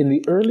 In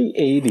the early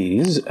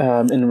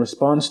 80s, in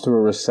response to a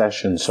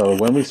recession, so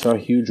when we saw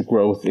huge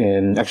growth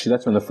actually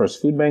that's when the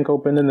first food bank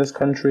opened in this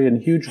country,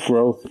 and huge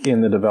growth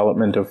in the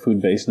development of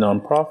food-based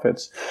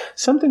nonprofits,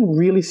 something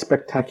really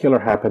spectacular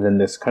happened in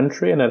this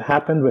country, and it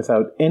happened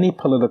without any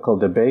political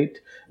debate,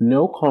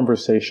 no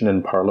conversation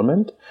in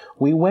Parliament.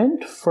 We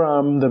went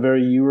from the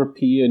very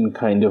European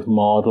kind of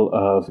model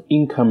of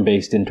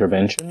income-based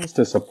interventions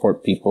to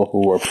support people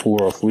who are poor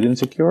or food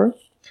insecure,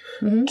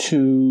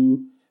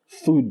 to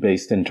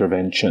food-based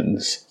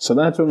interventions. So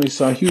that's when we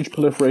saw a huge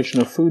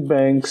proliferation of food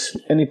banks.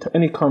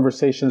 Any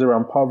conversations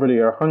around poverty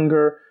or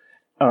hunger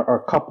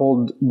are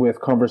coupled with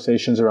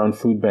conversations around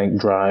food bank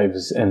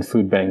drives and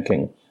food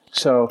banking.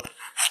 So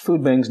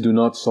food banks do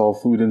not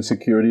solve food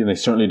insecurity, and they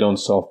certainly don't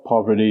solve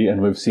poverty.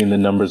 And we've seen the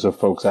numbers of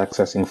folks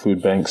accessing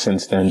food banks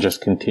since then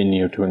just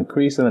continue to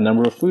increase, and the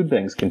number of food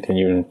banks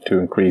continue to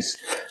increase.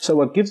 So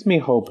what gives me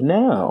hope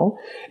now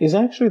is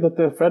actually that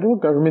the federal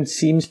government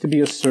seems to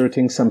be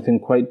asserting something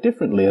quite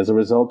differently as a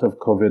result of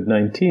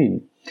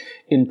COVID-19.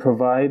 In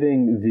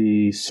providing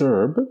the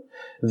CERB,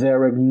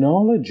 they're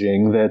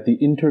acknowledging that the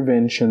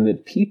intervention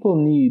that people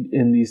need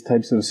in these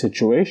types of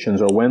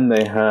situations, or when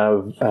they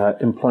have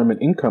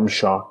employment income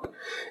shock,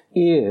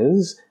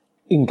 is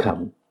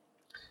income.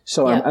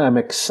 So I'm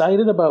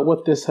excited about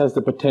what this has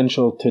the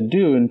potential to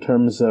do in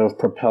terms of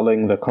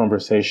propelling the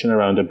conversation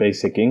around a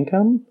basic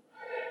income.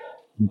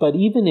 But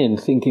even in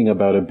thinking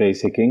about a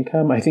basic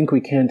income, I think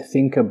we can't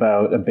think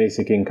about a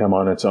basic income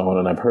on its own.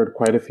 And I've heard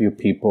quite a few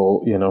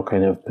people,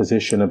 kind of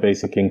position a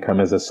basic income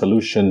as a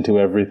solution to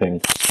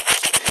everything.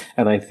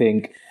 And I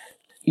think,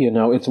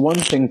 it's one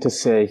thing to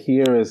say,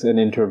 here is an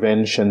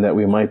intervention that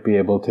we might be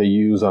able to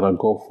use on a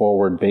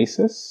go-forward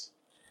basis.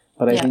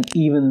 But I think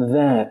even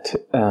that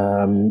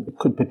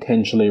could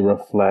potentially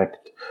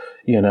reflect,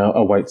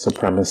 a white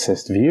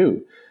supremacist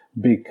view.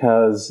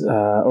 Because,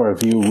 or a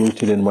view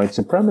rooted in white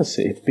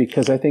supremacy,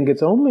 because I think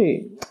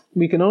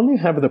we can only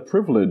have the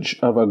privilege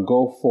of a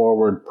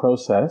go-forward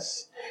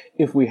process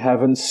if we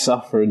haven't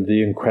suffered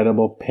the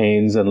incredible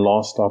pains and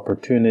lost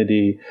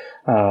opportunity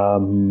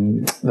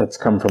that's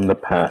come from the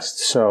past.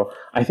 So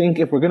I think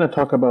if we're going to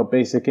talk about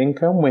basic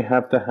income, we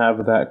have to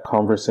have that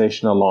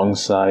conversation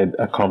alongside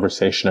a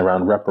conversation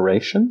around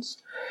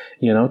reparations,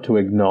 to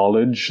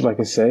acknowledge, like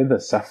I say, the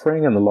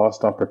suffering and the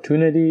lost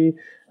opportunity,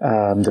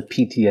 the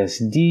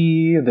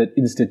PTSD that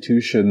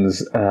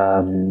institutions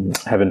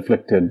have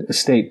inflicted,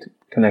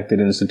 state-connected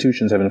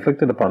institutions have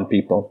inflicted upon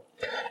people.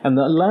 And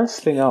the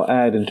last thing I'll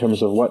add in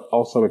terms of what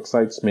also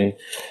excites me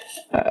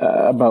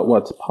about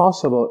what's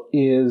possible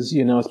is,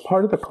 as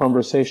part of the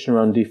conversation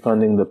around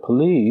defunding the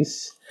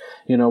police,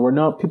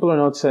 people are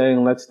not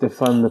saying let's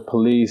defund the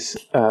police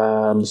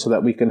so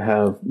that we can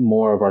have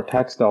more of our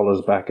tax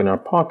dollars back in our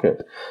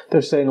pocket.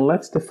 They're saying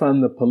let's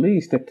defund the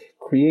police to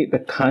create the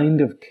kind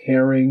of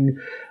caring,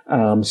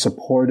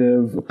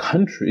 supportive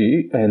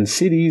country and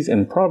cities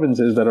and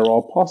provinces that are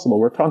all possible.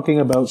 We're talking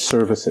about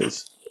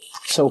services.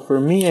 So for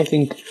me, I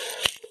think,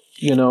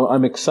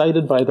 I'm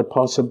excited by the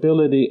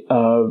possibility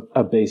of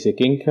a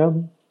basic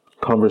income,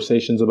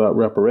 conversations about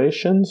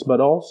reparations, but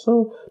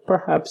also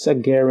perhaps a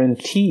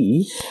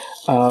guarantee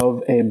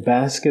of a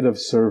basket of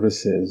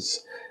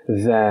services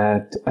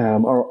that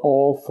are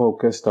all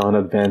focused on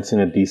advancing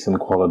a decent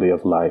quality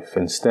of life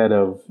instead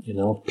of,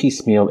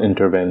 piecemeal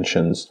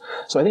interventions.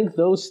 So I think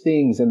those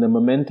things and the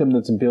momentum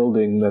that's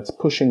building, that's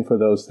pushing for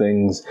those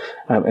things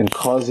and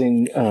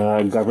causing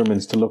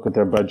governments to look at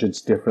their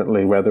budgets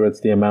differently, whether it's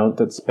the amount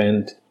that's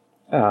spent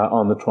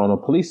on the Toronto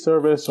Police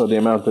Service or the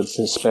amount that's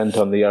spent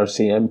on the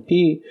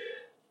RCMP,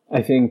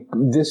 I think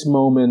this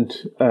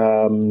moment,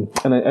 and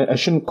I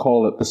shouldn't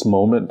call it this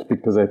moment,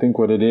 because I think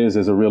what it is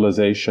a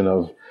realization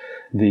of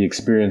the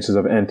experiences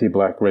of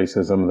anti-Black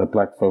racism that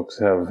Black folks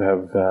have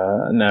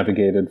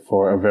navigated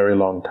for a very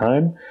long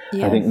time.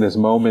 Yes. I think this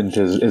moment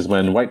is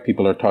when white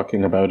people are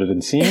talking about it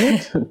and seeing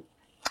it.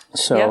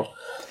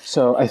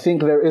 So I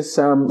think there is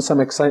some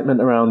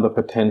excitement around the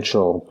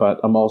potential, but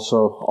I'm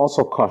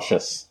also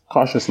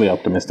cautiously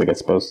optimistic, I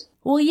suppose.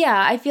 Well,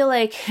 yeah, I feel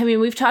like,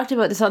 we've talked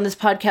about this on this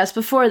podcast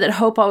before, that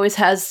hope always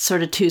has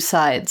sort of two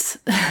sides.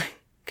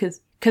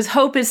 Because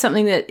hope is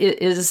something that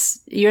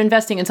you're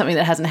investing in something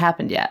that hasn't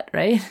happened yet,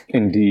 right?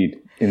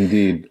 Indeed.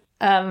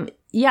 I'm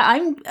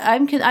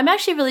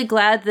actually really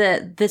glad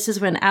that this is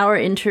when our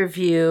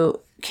interview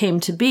came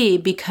to be,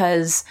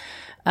 because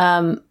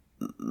I'm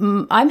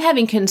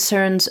having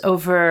concerns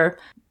over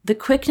the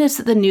quickness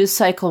that the news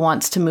cycle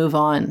wants to move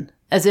on,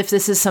 as if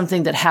this is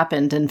something that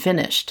happened and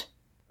finished,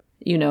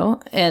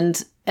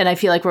 and I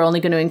feel like we're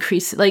only going to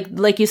increase,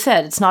 like you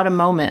said, it's not a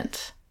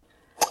moment.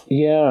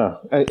 Yeah,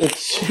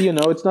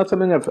 it's not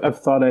something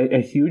I've thought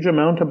a huge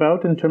amount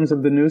about in terms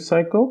of the news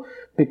cycle,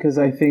 because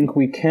I think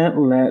we can't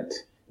let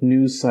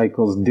news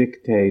cycles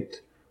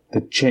dictate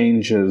the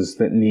changes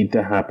that need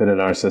to happen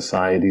in our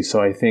society.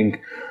 So I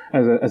think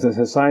as a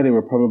society,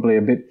 we're probably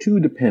a bit too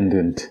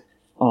dependent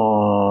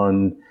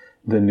on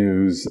the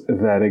news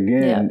that,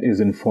 again, is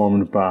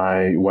informed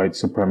by white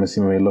supremacy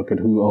when we look at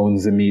who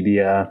owns the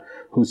media,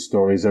 whose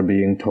stories are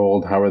being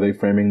told, how are they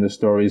framing the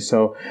stories.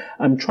 So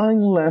I'm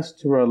trying less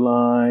to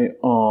rely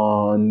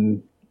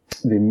on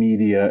the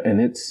media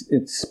and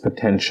its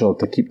potential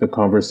to keep the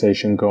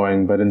conversation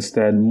going, but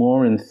instead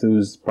more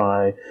enthused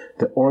by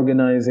the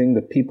organizing,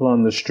 the people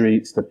on the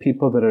streets, the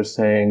people that are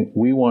saying,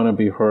 we want to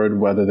be heard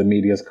whether the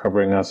media is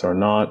covering us or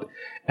not,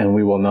 and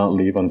we will not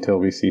leave until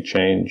we see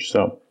change.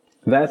 So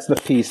that's the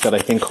piece that I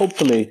think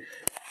hopefully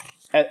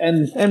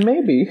And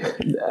maybe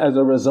as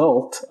a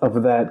result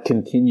of that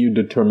continued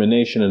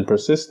determination and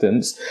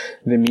persistence,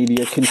 the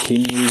media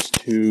continues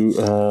to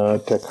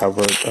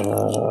cover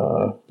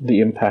the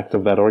impact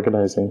of that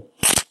organizing.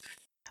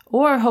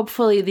 Or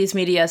hopefully these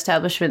media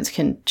establishments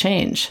can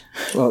change.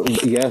 Well,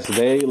 yes,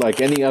 they, like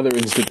any other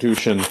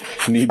institution,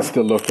 needs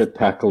to look at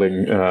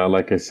tackling,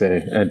 like I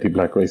say,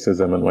 anti-Black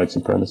racism and white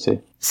supremacy.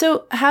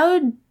 So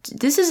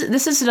this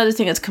is another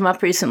thing that's come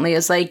up recently,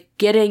 is like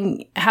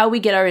how we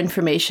get our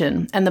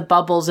information and the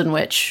bubbles in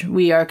which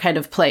we are kind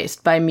of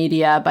placed by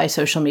media, by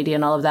social media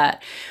and all of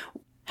that.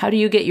 How do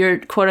you get your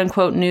quote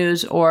unquote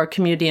news or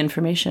community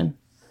information?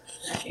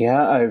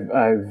 Yeah,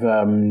 I've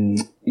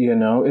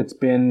it's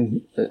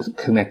been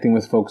connecting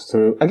with folks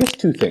through, I guess,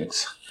 two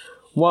things.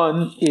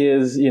 One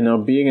is,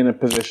 being in a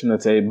position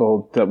that's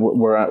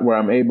where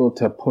I'm able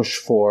to push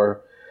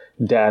for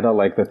data,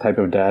 like the type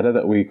of data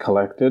that we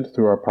collected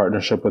through our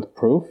partnership with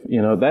Proof.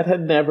 That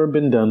had never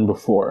been done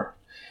before.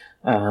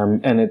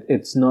 And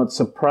it's not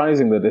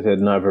surprising that it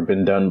had never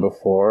been done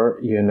before.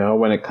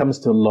 When it comes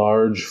to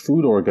large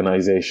food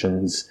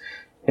organizations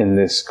in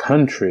this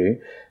country,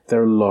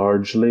 they're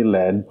largely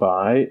led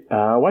by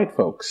white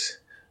folks.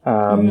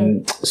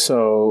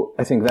 So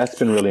I think that's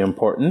been really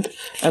important.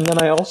 And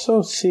then I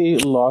also see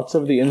lots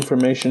of the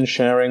information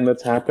sharing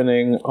that's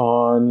happening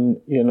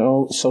on,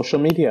 social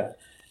media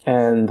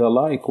and the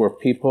like, where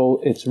people,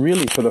 it's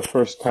really for the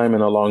first time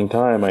in a long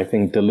time, I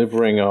think,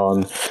 delivering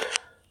on,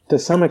 to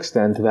some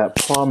extent, that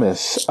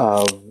promise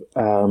of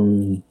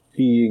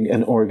being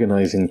an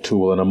organizing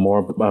tool and a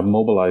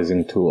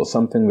mobilizing tool,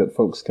 something that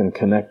folks can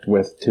connect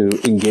with to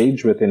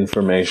engage with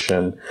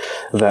information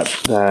that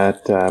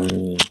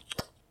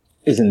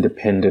isn't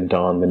dependent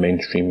on the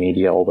mainstream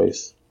media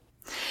always.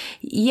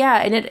 Yeah,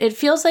 and it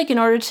feels like in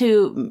order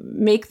to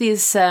make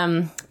these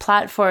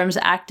platforms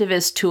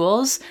activist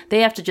tools, they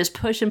have to just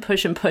push and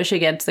push and push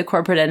against the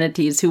corporate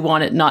entities who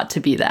want it not to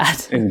be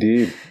that.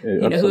 Indeed.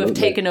 Who have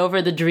taken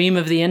over the dream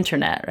of the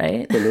internet,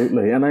 right?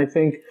 Absolutely. And I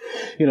think,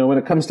 when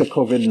it comes to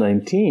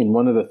COVID-19,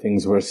 one of the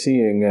things we're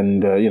seeing,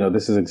 and,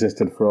 this has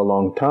existed for a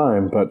long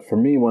time, but for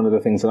me, one of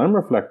the things that I'm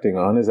reflecting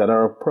on is that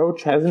our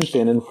approach hasn't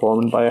been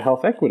informed by a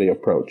health equity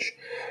approach,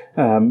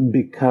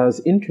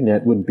 because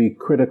internet would be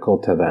critical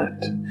to that.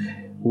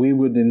 We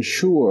would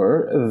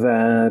ensure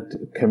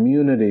that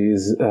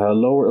communities,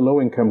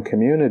 low-income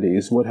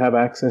communities, would have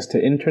access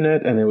to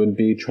internet, and it would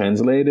be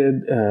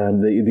translated.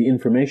 The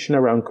information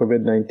around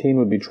COVID-19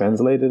 would be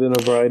translated in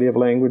a variety of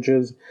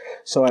languages.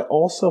 So I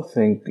also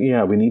think,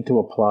 we need to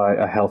apply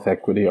a health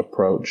equity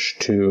approach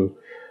to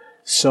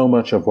so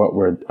much of what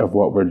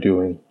we're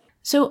doing.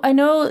 So I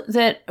know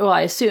that,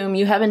 I assume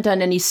you haven't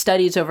done any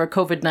studies over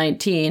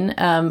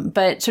COVID-19,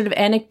 but sort of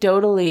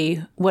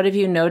anecdotally, what have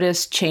you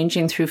noticed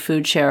changing through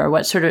FoodShare?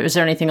 Or is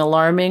there anything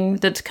alarming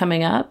that's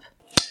coming up?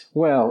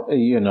 Well,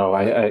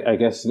 I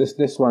guess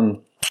this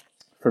one,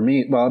 for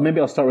me,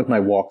 maybe I'll start with my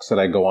walks that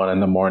I go on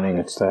in the morning.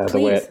 It's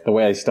the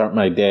way I start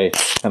my day,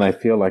 and I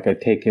feel like I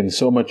take in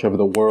so much of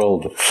the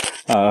world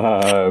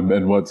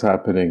and what's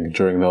happening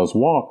during those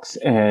walks.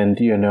 And,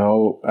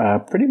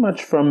 pretty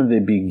much from the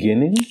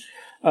beginning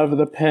of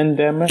the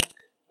pandemic,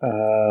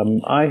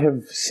 I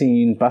have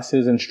seen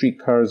buses and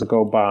streetcars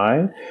go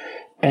by,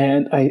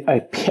 and I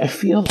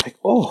feel like,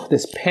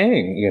 this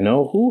pang,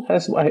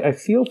 I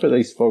feel for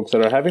these folks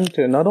that are having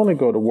to not only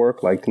go to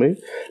work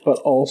likely, but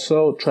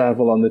also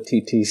travel on the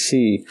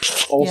TTC,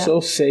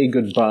 say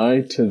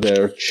goodbye to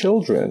their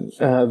children.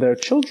 Their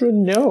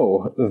children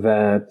know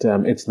that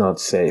it's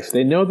not safe.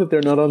 They know that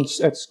they're not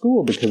at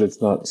school because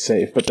it's not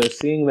safe, but they're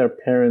seeing their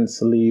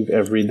parents leave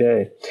every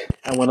day.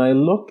 And when I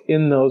look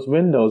in those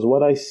windows,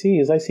 what I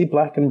see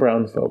Black and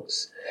brown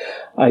folks.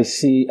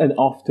 And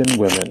often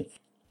women.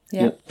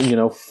 Yeah.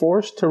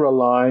 Forced to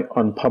rely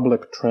on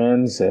public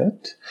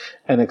transit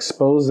and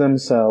expose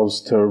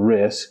themselves to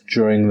risk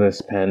during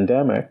this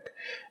pandemic.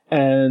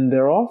 And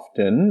they're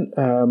often,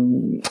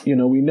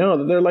 we know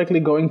that they're likely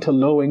going to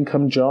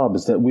low-income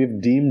jobs that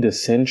we've deemed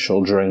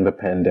essential during the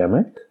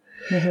pandemic,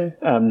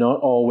 not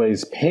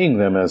always paying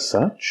them as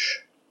such.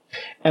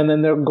 And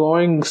then they're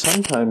going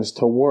sometimes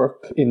to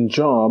work in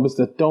jobs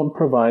that don't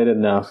provide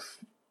enough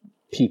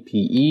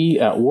PPE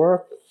at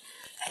work,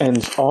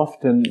 and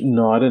often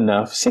not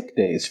enough sick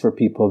days for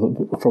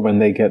people for when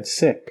they get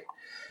sick.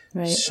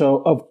 Right.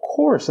 So, of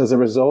course, as a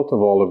result of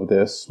all of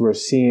this, we're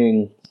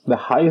seeing the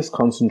highest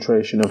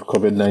concentration of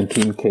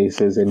COVID-19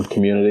 cases in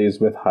communities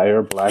with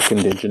higher Black,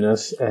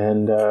 Indigenous,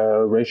 and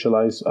other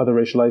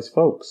racialized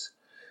folks.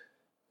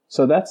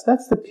 So that's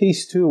the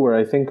piece, too, where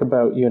I think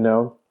about,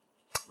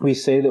 we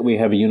say that we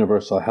have a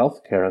universal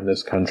health care in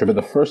this country, but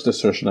the first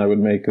assertion I would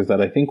make is that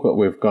I think what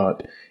we've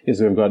got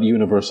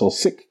universal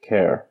sick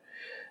care.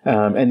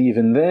 And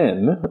even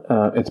then,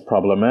 it's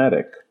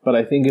problematic. But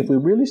I think if we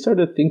really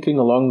started thinking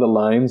along the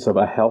lines of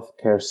a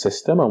healthcare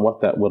system and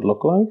what that would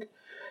look like,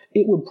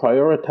 it would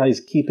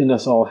prioritize keeping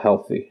us all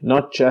healthy,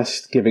 not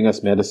just giving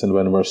us medicine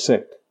when we're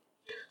sick.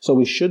 So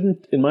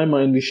in my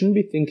mind, we shouldn't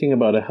be thinking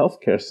about a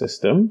healthcare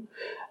system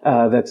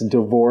that's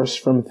divorced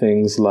from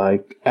things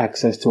like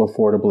access to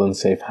affordable and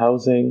safe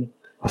housing,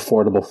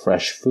 affordable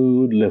fresh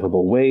food,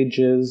 livable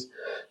wages,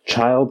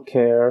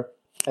 childcare,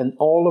 and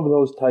all of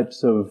those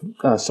types of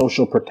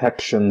social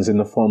protections in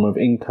the form of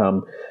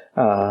income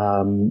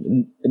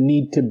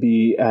need to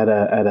be they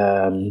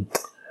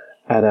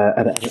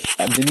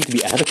need to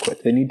be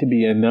adequate. They need to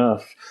be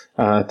enough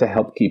to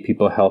help keep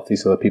people healthy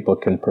so that people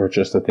can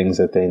purchase the things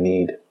that they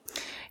need.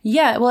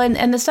 Yeah, well,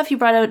 and the stuff you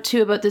brought out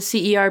too about the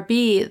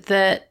CERB,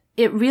 that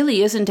it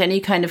really isn't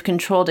any kind of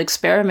controlled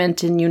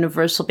experiment in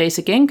universal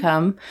basic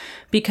income,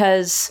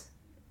 because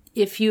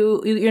if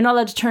you're not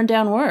allowed to turn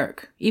down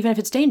work, even if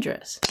it's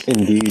dangerous.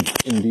 Indeed.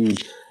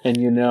 And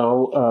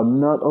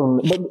not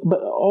only,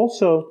 but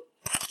also,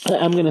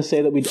 I'm going to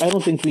say that I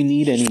don't think we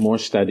need any more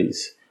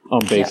studies on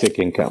basic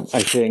income.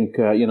 I think,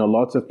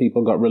 lots of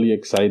people got really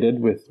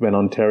excited when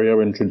Ontario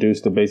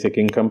introduced the basic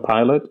income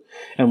pilot.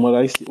 And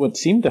what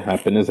seemed to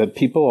happen is that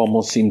people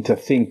almost seemed to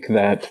think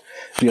that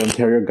the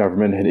Ontario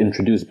government had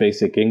introduced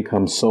basic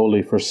income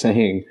solely for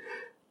saying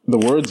the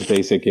words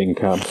basic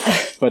income,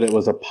 but it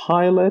was a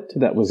pilot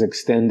that was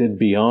extended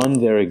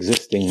beyond their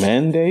existing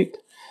mandate.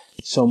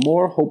 So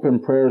more hope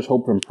and prayers.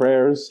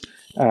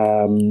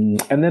 And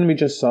then we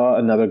just saw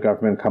another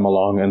government come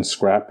along and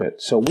scrap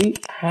it. So we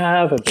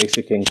have a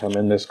basic income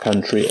in this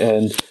country,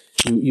 and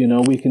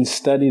we can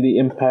study the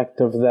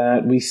impact of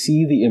that. We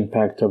see the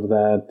impact of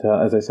that,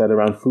 as I said,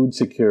 around food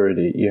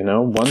security.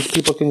 Once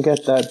people can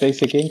get that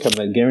basic income,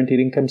 that guaranteed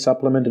income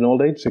supplement and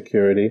old age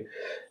security,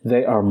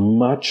 they are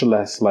much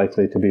less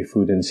likely to be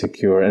food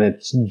insecure. And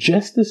it's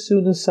just as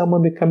soon as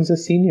someone becomes a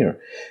senior,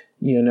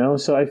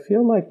 So I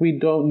feel like we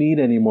don't need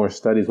any more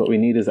studies. What we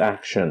need is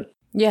action.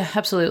 Yeah,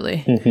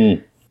 absolutely.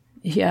 Mm-hmm.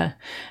 Yeah.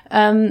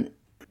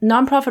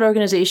 Nonprofit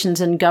organizations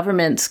and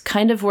governments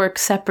kind of work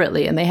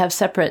separately, and they have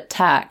separate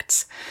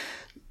tacts.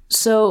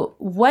 So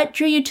what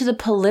drew you to the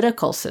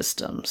political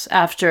systems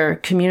after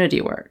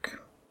community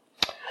work?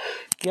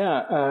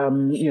 Yeah,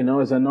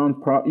 as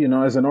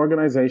as an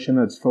organization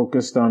that's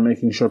focused on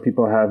making sure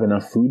people have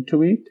enough food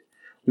to eat,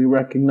 we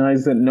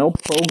recognize that no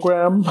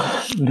program,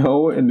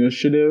 no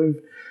initiative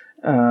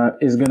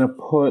is going to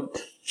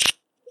put...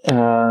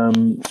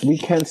 we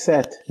can't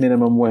set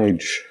minimum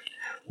wage.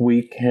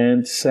 We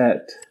can't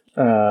set,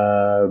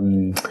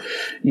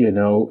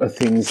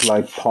 things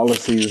like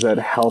policies that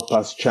help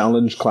us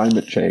challenge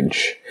climate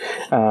change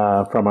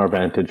from our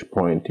vantage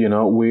point.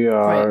 We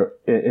are,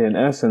 in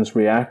essence,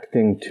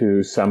 reacting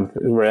to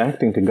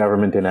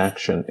government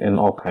inaction in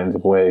all kinds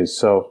of ways.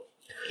 So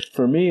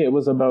for me, it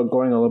was about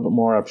going a little bit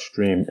more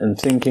upstream and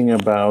thinking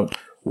about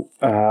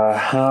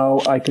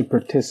how I could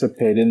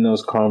participate in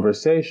those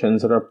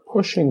conversations that are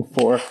pushing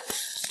for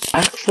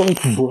actually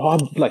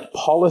broad,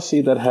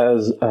 policy that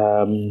has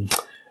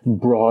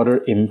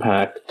broader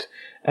impact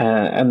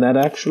and that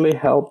actually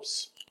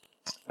helps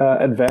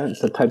advance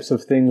the types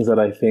of things that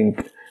I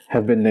think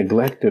have been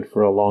neglected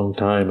for a long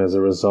time as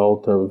a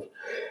result of,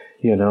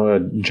 a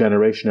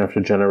generation after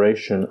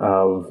generation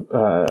of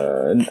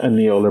a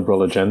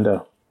neoliberal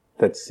agenda.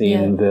 That's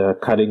seen the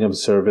cutting of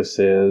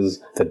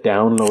services, the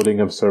downloading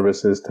of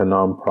services to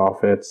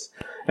nonprofits,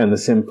 and the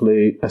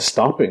simply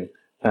stopping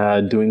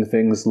doing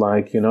things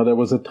like, there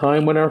was a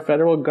time when our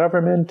federal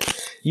government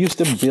used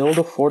to build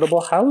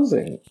affordable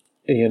housing,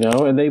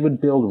 and they would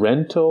build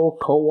rental,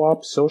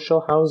 co-op,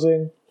 social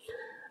housing.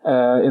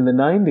 In the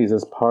 90s,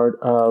 as part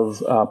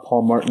of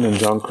Paul Martin and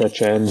Jean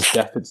Chrétien's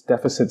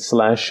deficit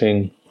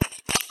slashing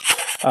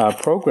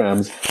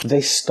programs, they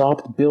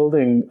stopped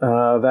building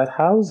that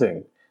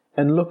housing.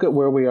 And look at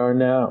where we are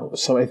now.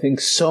 So I think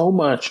so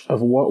much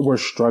of what we're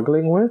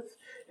struggling with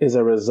is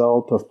a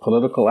result of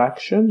political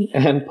action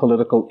and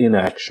political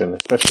inaction,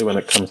 especially when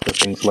it comes to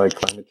things like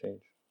climate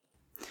change.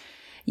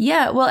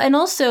 Yeah, well, and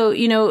also,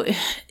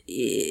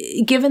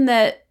 given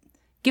that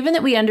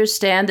we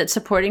understand that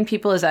supporting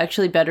people is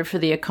actually better for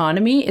the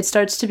economy, it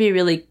starts to be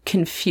really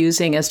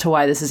confusing as to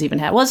why this is even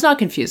happening. Well, it's not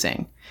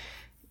confusing.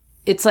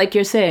 It's like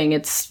you're saying,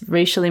 it's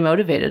racially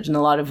motivated in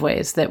a lot of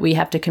ways that we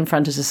have to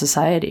confront as a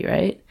society,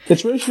 right?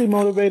 It's racially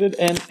motivated,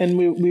 and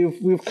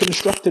we've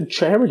constructed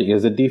charity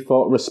as a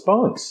default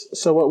response.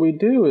 So what we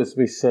do is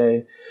we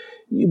say,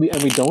 we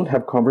don't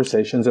have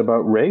conversations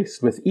about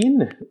race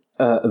within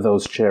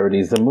those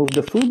charities.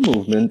 The food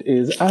movement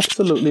is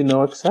absolutely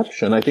no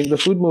exception. I think the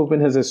food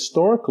movement has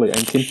historically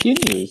and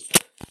continues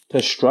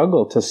to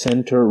struggle to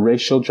center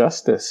racial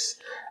justice.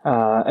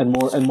 And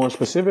more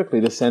specifically,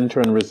 to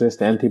center and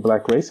resist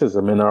anti-Black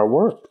racism in our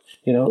work.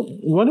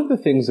 One of the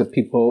things that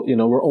people,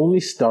 we're only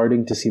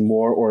starting to see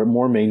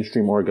more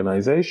mainstream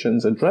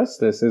organizations address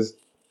this is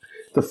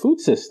the food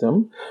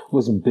system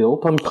was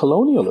built on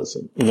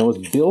colonialism. It was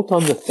built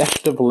on the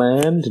theft of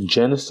land,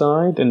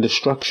 genocide, and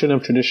destruction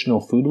of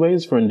traditional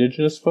foodways for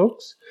Indigenous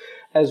folks,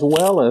 as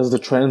well as the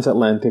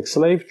transatlantic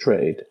slave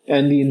trade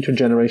and the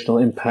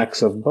intergenerational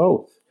impacts of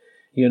both.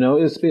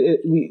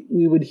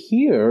 We would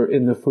hear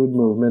in the food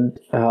movement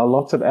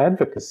lots of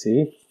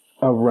advocacy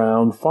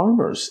around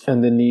farmers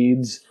and the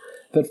needs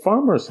that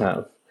farmers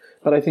have.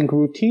 But I think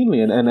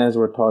routinely, and as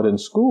we're taught in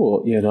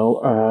school,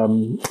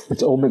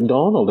 it's Old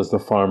MacDonald as the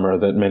farmer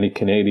that many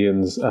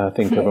Canadians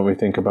think of when we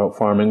think about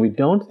farming. We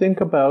don't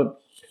think about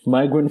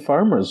migrant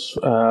farmers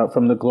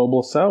from the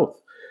global south.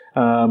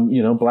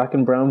 Black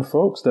and brown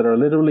folks that are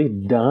literally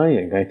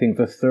dying. I think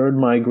the third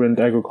migrant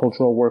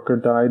agricultural worker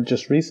died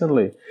just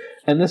recently.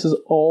 And this is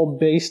all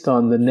based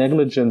on the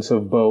negligence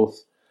of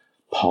both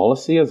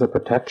policy as a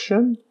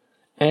protection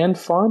and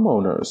farm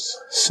owners.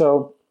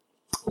 So,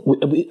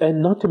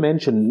 and not to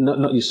mention,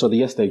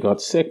 yes, they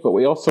got sick, but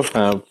we also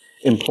have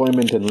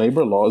employment and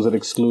labor laws that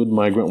exclude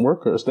migrant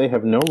workers. They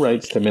have no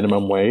rights to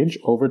minimum wage,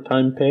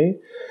 overtime pay,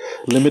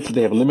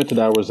 they have limited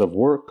hours of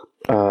work,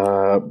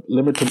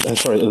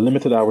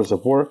 limited hours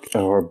of work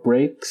or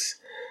breaks,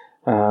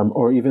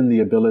 or even the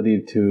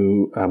ability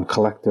to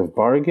collective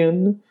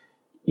bargain.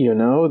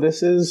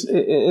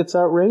 It's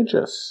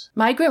outrageous.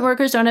 Migrant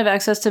workers don't have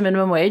access to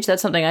minimum wage?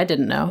 That's something I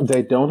didn't know.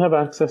 They don't have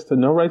access to,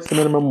 no rights to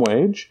minimum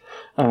wage.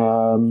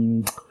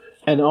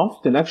 And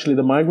often, actually,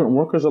 the Migrant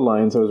Workers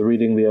Alliance I was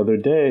reading the other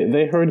day,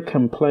 they heard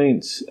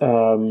complaints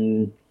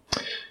maybe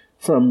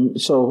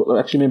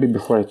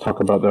before I talk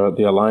about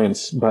the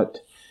alliance, but,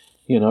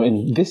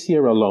 in this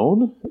year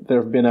alone,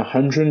 there have been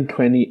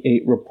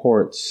 128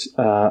 reports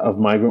of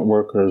migrant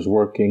workers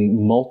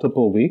working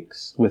multiple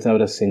weeks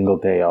without a single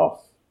day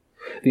off.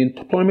 The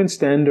Employment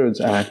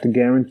Standards Act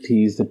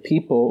guarantees that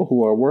people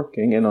who are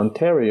working in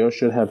Ontario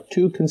should have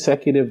 2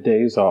 consecutive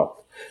days off.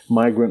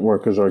 Migrant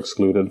workers are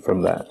excluded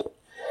from that.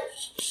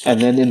 And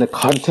then in the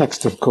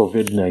context of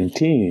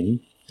COVID-19,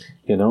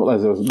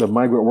 as the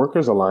Migrant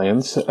Workers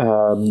Alliance,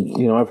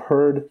 I've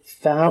heard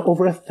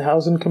over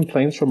 1,000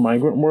 complaints from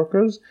migrant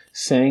workers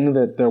saying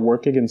that they're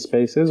working in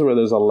spaces where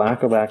there's a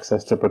lack of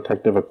access to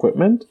protective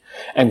equipment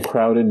and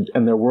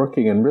they're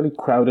working in really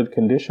crowded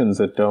conditions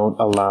that don't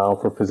allow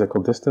for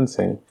physical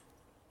distancing.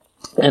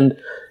 And,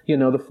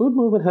 the food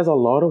movement has a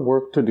lot of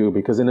work to do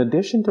because in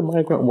addition to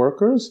migrant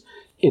workers,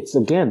 it's,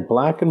 again,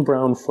 black and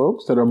brown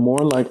folks that are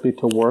more likely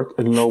to work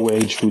in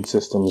low-wage food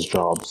systems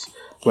jobs,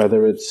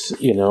 whether it's,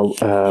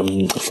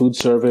 food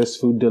service,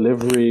 food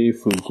delivery,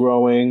 food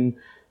growing.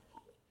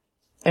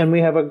 And we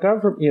have a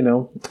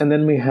government, and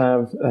then we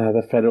have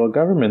the federal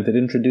government that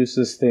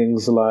introduces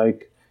things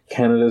like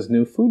Canada's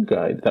new food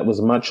guide that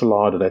was much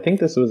lauded. I think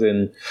this was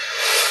in,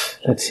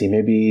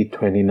 maybe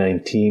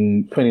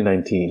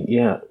 2019.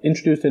 Yeah,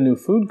 introduced a new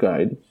food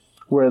guide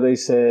where they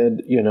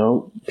said,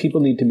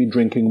 people need to be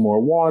drinking more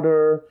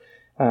water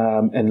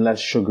and less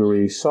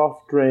sugary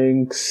soft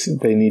drinks.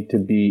 They need to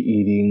be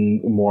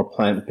eating more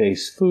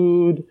plant-based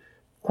food.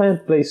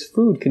 Plant-based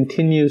food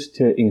continues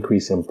to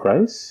increase in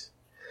price.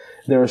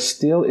 There are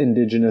still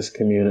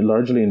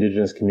largely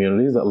indigenous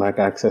communities that lack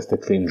access to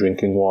clean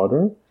drinking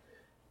water.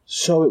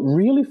 So it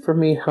really, for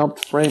me,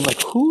 helped frame,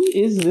 who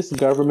is this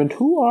government?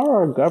 Who are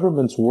our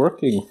governments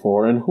working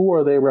for? And who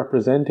are they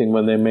representing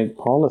when they make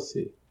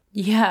policy?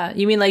 Yeah.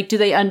 You mean, do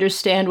they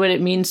understand what it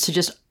means to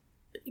just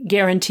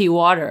guarantee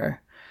water?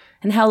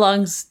 And how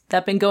long's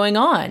that been going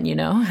on,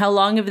 How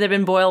long have there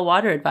been boil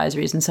water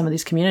advisories in some of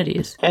these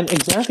communities? And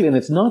exactly. And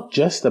it's not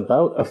just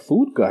about a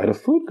food guide. A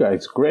food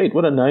guide's great.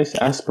 What a nice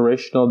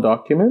aspirational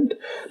document.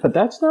 But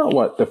that's not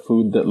what the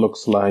food that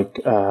looks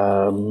like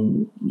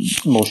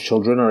most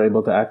children are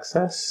able to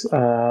access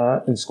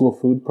in school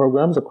food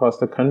programs across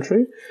the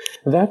country.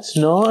 That's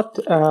not...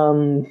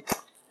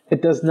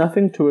 It does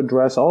nothing to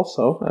address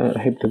also, I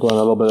hate to go on a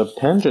little bit of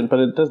tangent, but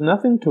it does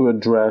nothing to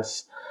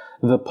address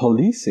the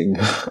policing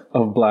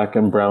of black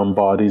and brown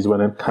bodies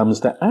when it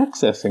comes to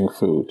accessing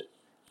food.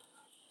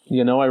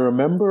 I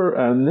remember,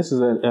 and this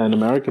is an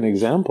American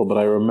example, but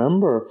I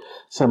remember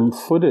some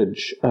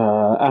footage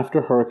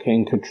after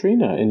Hurricane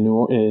Katrina in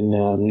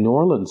New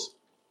Orleans.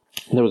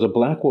 There was a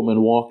black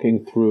woman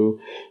walking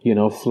through,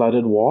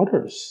 flooded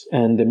waters,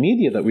 and the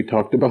media that we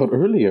talked about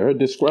earlier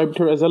described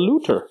her as a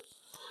looter.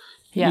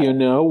 Yeah.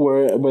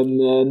 When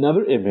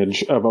another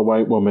image of a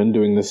white woman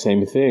doing the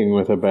same thing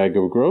with a bag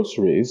of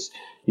groceries,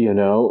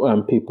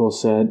 people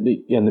said,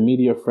 and the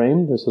media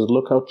framed this as,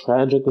 look how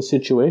tragic the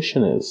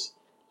situation is.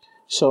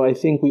 So I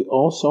think we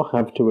also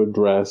have to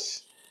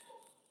address,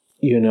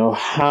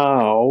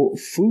 how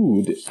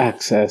food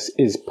access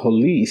is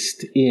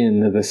policed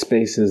in the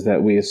spaces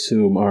that we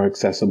assume are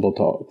accessible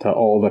to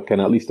all that can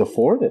at least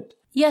afford it.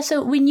 Yeah.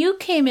 So when you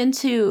came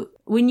into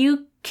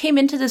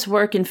this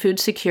work in food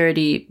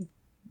security,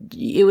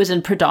 it was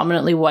in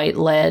predominantly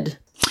white-led.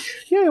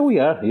 Yeah.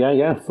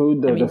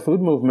 The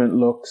food movement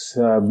looks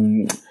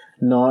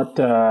not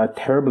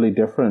terribly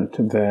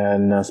different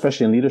than,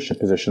 especially in leadership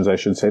positions, I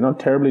should say, not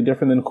terribly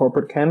different than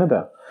corporate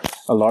Canada.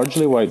 A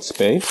largely white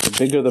space, the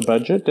bigger the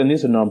budget, and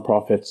these are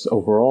nonprofits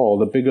overall,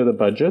 the bigger the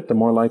budget, the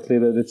more likely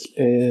that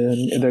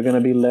they're going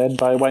to be led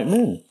by white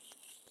men.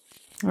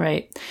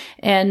 Right.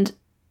 And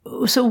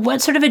so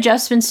what sort of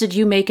adjustments did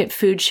you make at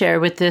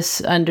FoodShare with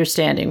this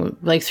understanding,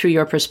 through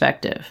your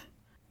perspective?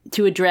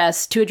 To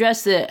address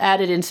the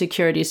added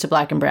insecurities to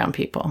black and brown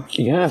people?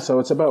 Yeah, so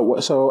it's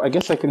about so I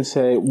guess I can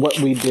say what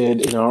we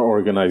did in our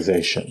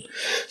organization.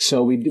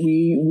 So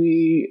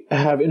we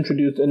have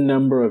introduced a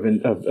number of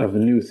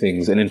new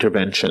things and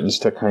interventions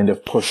to kind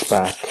of push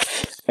back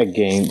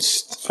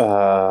against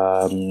that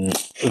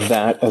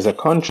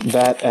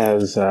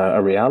as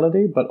a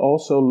reality, but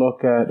also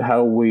look at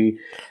how we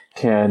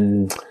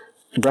can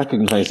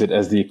recognize it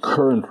as the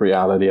current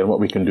reality and what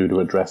we can do to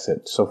address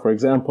it. So, for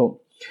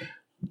example,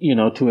 we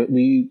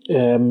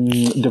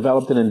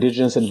developed an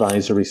Indigenous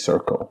advisory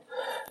circle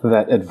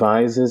that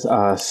advises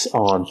us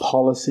on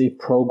policy,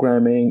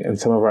 programming, and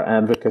some of our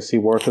advocacy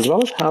work, as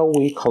well as how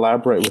we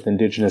collaborate with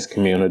Indigenous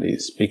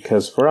communities.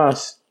 Because for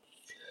us,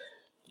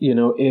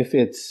 if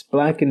it's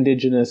Black,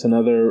 Indigenous, and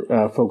other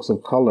folks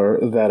of color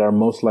that are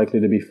most likely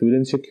to be food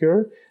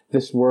insecure,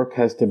 this work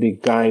has to be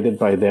guided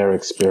by their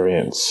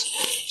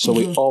experience. So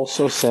we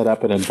also set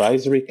up an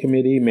advisory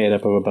committee made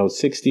up of about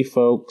 60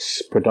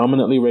 folks,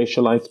 predominantly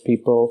racialized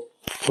people,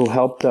 who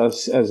helped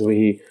us as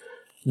we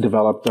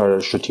developed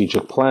our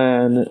strategic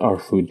plan, our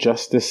food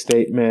justice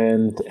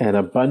statement, and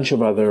a bunch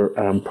of other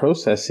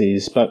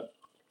processes. But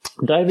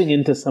diving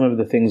into some of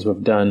the things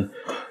we've done,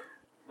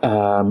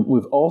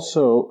 we've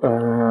also,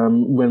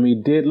 when we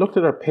looked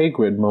at our pay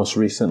grid most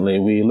recently,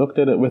 we looked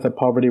at it with a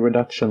poverty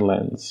reduction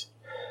lens.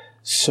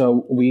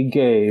 So we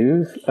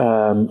gave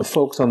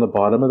folks on the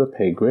bottom of the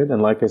pay grid,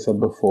 and like I said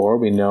before,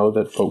 we know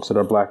that folks that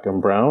are Black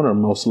and brown are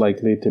most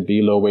likely to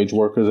be low-wage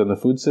workers in the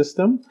food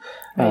system.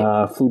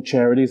 Right. Food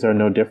charities are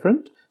no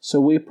different. So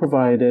we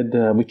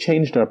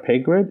changed our pay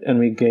grid, and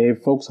we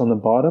gave folks on the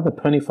bottom a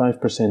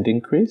 25%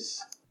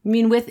 increase. I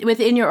mean,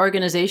 within your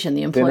organization,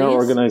 the employees? In our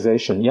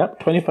organization, yep.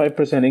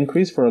 25%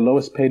 increase for our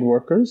lowest paid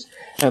workers,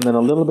 and then a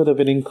little bit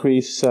of an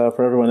increase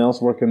for everyone else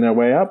working their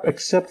way up,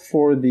 except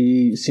for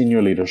the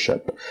senior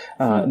leadership.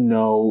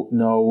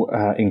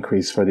 No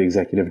increase for the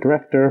executive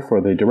director,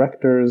 for the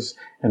directors,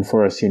 and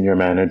for our senior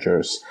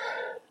managers.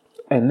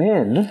 And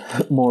then,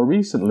 more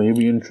recently,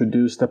 we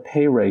introduced a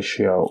pay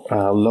ratio,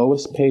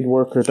 lowest paid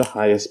worker to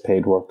highest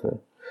paid worker.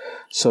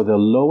 So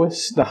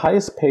the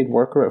highest paid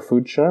worker at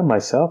FoodShare,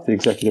 myself, the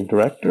executive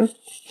director,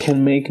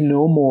 can make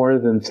no more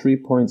than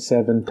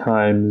 3.7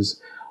 times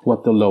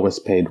what the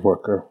lowest paid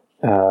worker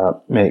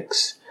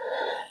makes.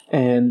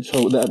 And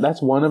so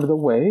that's one of the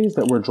ways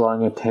that we're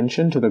drawing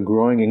attention to the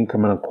growing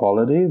income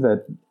inequality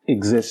that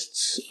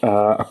exists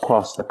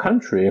across the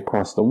country,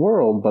 across the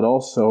world, but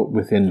also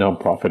within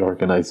nonprofit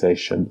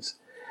organizations.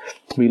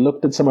 We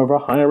looked at some of our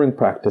hiring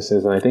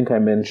practices, and I think I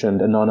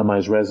mentioned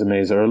anonymized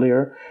resumes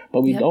earlier,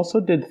 but we also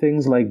did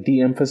things like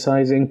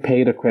de-emphasizing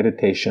paid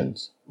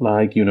accreditations,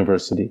 like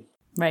university.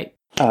 Right.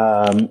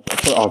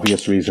 For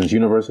obvious reasons.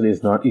 University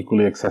is not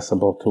equally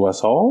accessible to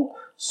us all,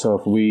 so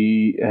if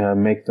we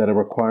make that a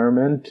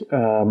requirement,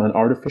 an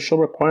artificial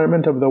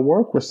requirement of the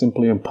work, we're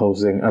simply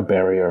imposing a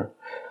barrier.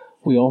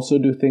 We also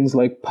do things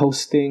like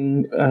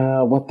posting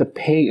what the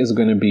pay is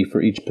going to be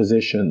for each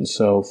position,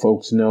 so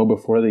folks know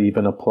before they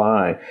even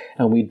apply.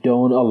 And we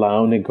don't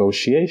allow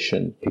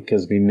negotiation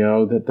because we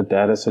know that the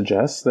data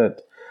suggests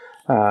that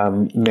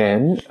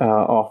men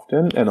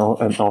often, and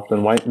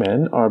often white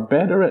men, are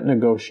better at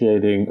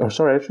negotiating, or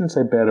sorry, I shouldn't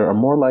say better, are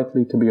more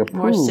likely to be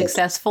approved. More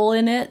successful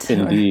in it?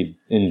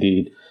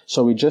 Indeed.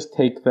 So we just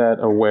take that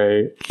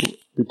away.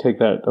 We take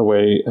that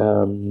away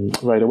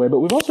right away. But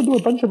we've also do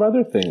a bunch of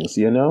other things,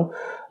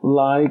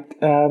 like,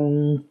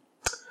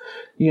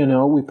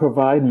 we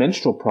provide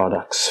menstrual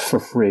products for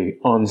free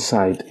on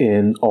site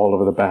in all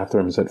of the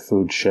bathrooms at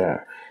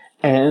FoodShare.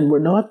 And we're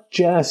not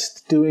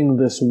just doing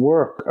this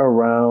work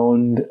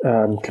around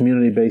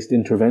community-based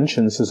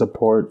interventions to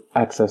support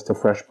access to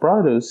fresh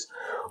produce.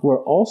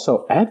 We're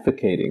also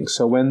advocating.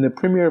 So when the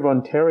Premier of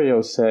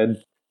Ontario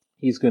said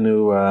he's going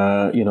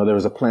to, there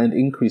was a planned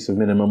increase of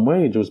minimum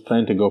wage. It was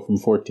planned to go from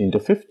 14 to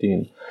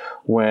 15.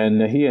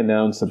 When he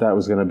announced that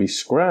was going to be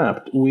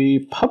scrapped,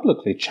 we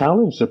publicly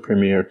challenged the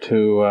Premier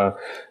to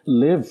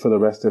live for the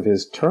rest of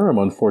his term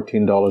on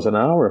 $14 an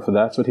hour, if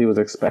that's what he was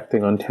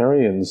expecting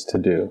Ontarians to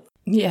do.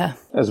 Yeah.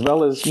 As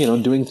well as,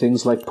 doing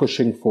things like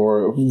pushing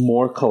for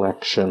more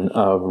collection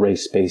of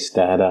race-based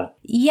data.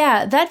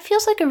 Yeah, that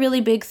feels like a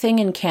really big thing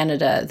in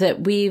Canada,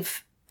 that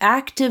we've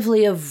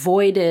actively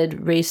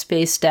avoided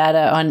race-based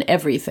data on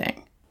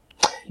everything.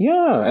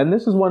 Yeah, and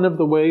this is one of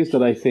the ways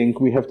that I think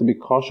we have to be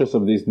cautious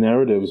of these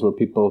narratives where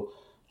people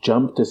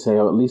jump to say,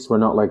 at least we're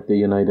not like the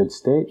United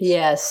States.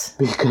 Yes.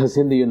 Because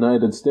in the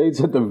United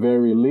States, at the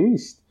very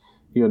least,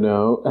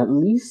 at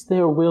least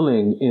they're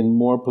willing in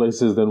more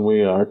places than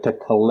we are to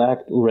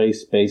collect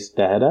race-based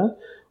data,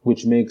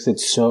 which makes it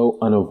so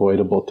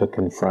unavoidable to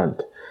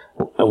confront.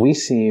 We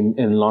seem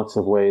in lots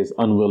of ways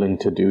unwilling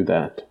to do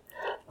that.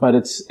 But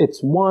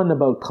it's one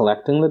about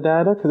collecting the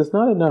data, because it's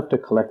not enough to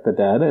collect the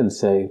data and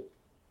say,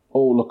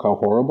 oh, look how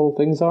horrible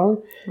things are.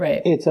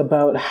 Right. It's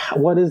about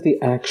what is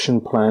the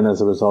action plan as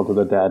a result of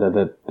the data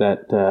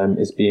that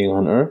is being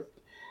unearthed.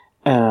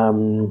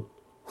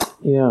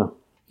 Yeah.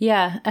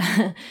 Yeah.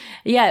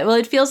 Yeah. Well,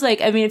 it feels like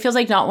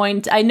not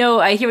wanting to,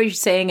 I hear what you're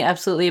saying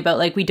absolutely about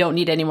like, we don't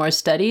need any more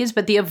studies,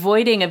 but the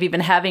avoiding of even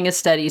having a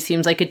study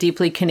seems like a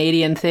deeply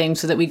Canadian thing,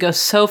 so that we go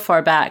so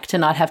far back to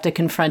not have to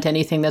confront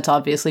anything that's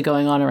obviously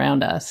going on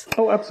around us.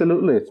 Oh,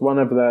 absolutely. It's one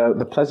of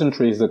the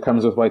pleasantries that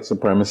comes with white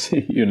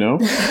supremacy,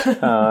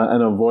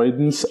 an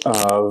avoidance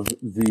of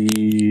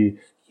the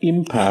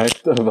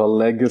impact of a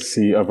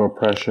legacy of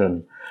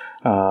oppression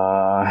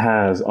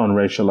has on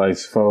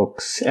racialized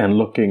folks, and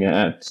looking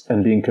at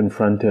and being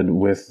confronted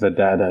with the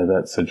data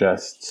that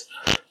suggests,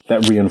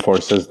 that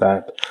reinforces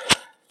that.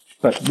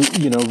 But,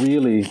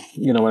 really,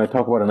 when I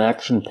talk about an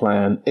action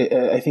plan,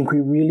 I think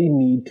we really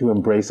need to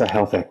embrace a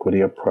health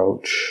equity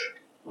approach.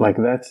 Like,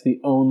 that's the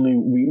only,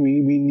 we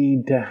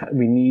need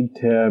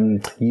to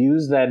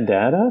use that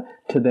data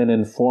to then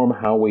inform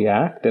how we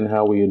act and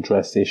how we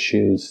address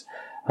issues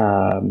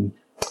in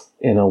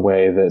a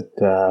way that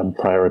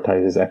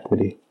prioritizes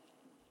equity.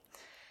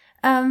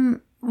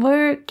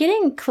 We're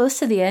getting close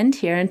to the end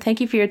here, and thank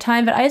you for your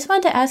time. But I just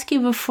wanted to ask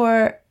you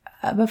before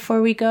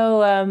we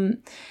go,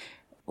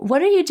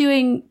 what are you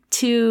doing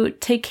to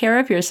take care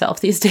of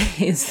yourself these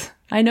days?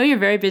 I know you're a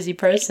very busy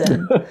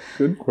person.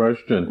 Good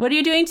question. What are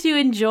you doing to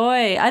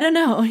enjoy? I don't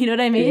know. You know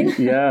what I mean?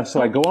 Yeah.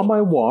 So I go on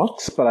my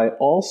walks, but I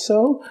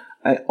also,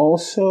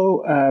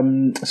 so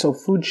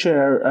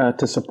FoodShare,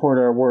 to support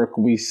our work,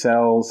 we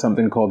sell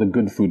something called a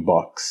Good Food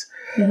Box.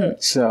 Mm-hmm.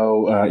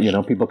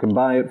 So, people can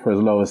buy it for as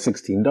low as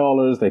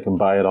 $16. They can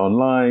buy it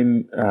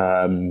online.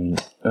 I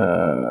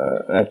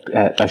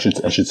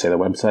should say the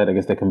website. I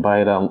guess they can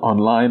buy it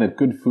online at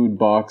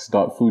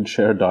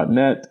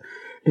goodfoodbox.foodshare.net.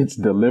 It's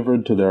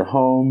delivered to their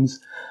homes.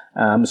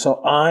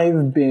 So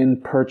I've been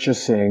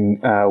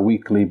purchasing a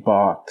weekly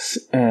box,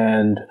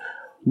 and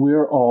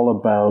we're all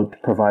about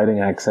providing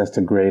access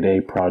to grade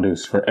A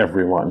produce for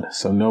everyone.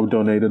 So no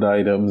donated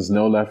items,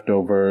 no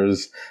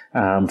leftovers,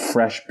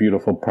 fresh,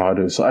 beautiful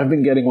produce. So I've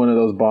been getting one of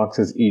those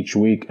boxes each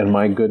week, and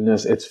my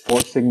goodness, it's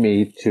forcing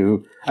me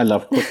I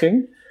love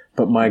cooking,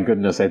 but my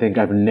goodness, I think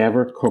I've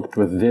never cooked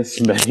with this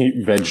many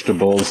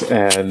vegetables,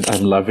 and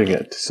I'm loving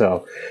it.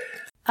 So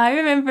I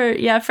remember,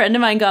 a friend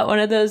of mine got one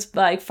of those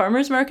like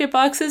farmer's market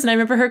boxes, and I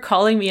remember her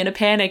calling me in a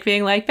panic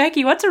being like,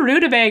 Becky, what's a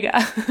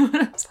rutabaga? And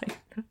I was like,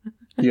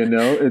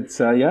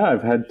 it's,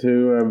 I've had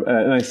to,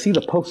 and I see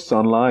the posts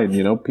online,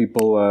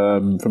 people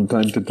from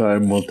time to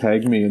time will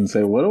tag me and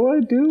say, what do I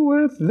do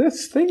with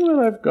this thing that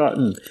I've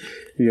gotten?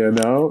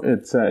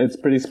 It's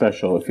pretty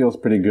special. It feels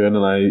pretty good.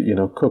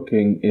 And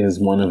cooking is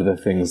one of the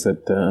things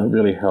that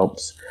really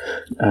helps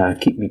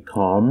keep me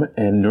calm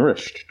and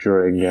nourished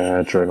during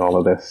all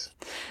of this.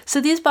 So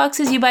these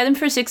boxes, you buy them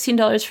for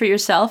 $16 for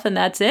yourself, and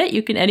that's it?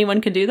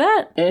 Anyone can do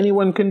that?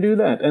 Anyone can do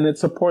that. And it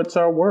supports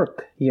our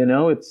work.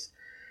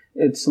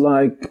 It's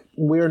like,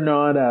 we're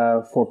not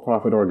a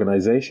for-profit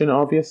organization,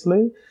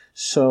 obviously.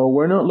 So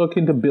we're not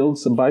looking to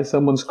buy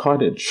someone's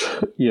cottage.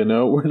 We're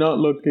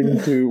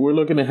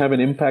looking to have an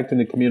impact in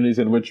the communities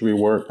in which we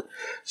work.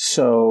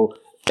 So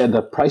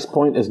the price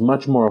point is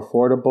much more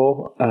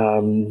affordable,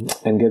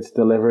 and gets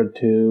delivered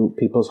to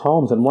people's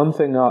homes. And one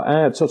thing I'll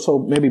add, so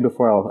maybe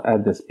before I'll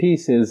add this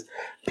piece, is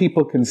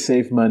people can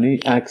save money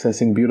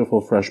accessing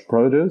beautiful fresh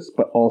produce,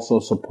 but also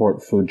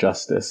support food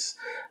justice.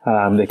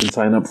 They can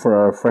sign up for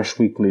our fresh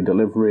weekly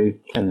delivery,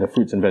 and the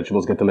fruits and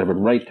vegetables get delivered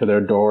right to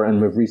their door.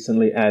 And we've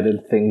recently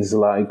added things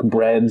like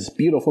breads,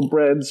 beautiful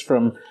breads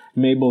from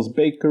Mabel's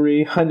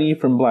Bakery, honey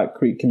from Black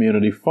Creek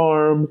Community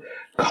Farm,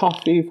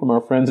 coffee from our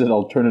friends at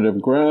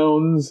Alternative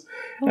Grounds,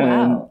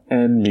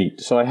 and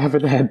meat. So I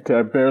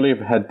barely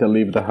have had to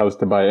leave the house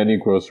to buy any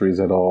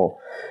groceries at all.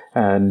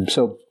 And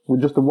so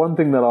just the one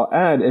thing that I'll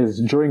add is,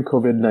 during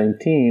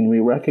COVID-19, we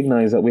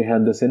recognized that we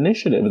had this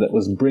initiative that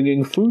was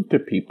bringing food to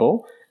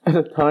people at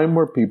a time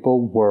where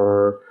people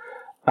were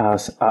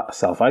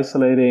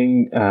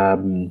self-isolating,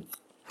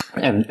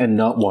 and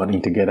not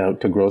wanting to get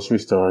out to grocery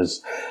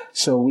stores.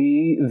 So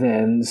we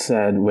then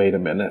said, wait a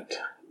minute,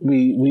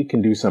 we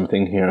can do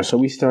something here. So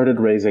we started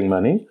raising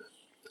money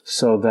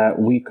so that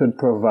we could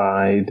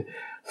provide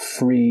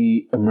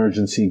free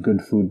emergency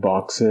good food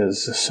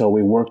boxes. So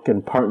we worked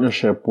in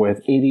partnership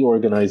with 80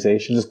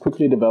 organizations,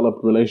 quickly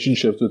developed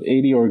relationships with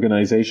 80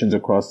 organizations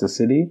across the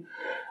city.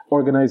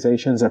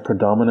 Organizations that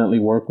predominantly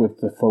work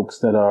with the folks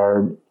that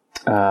are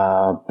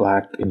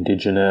Black,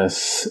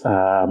 Indigenous,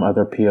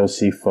 other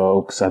POC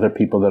folks, other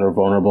people that are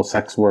vulnerable,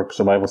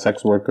 survival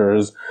sex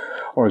workers,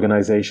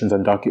 organizations,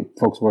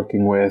 folks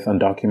working with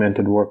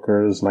undocumented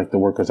workers, like the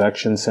Workers'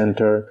 Action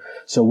Center.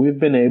 So we've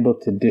been able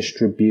to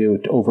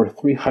distribute over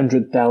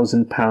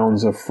 300,000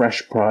 pounds of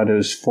fresh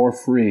produce for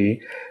free,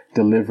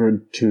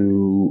 delivered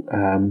to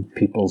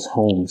people's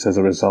homes as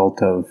a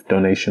result of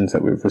donations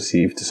that we've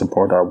received to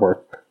support our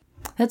work.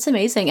 That's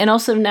amazing. And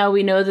also now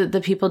we know that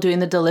the people doing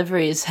the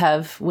deliveries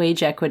have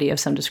wage equity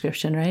of some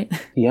description, right?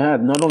 Yeah,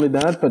 not only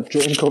that, but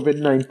during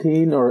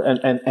COVID-19,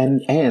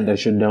 and I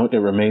should note, it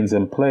remains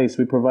in place,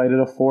 we provided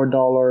a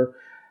 $4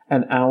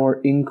 an hour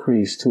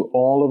increase to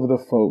all of the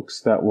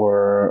folks that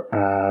are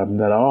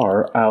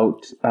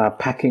out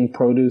packing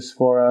produce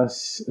for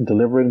us,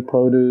 delivering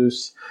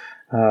produce.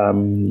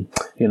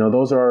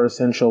 Those are our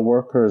essential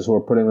workers who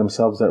are putting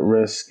themselves at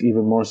risk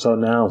even more so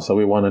now. So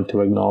we wanted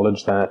to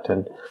acknowledge that,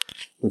 and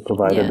we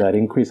provided that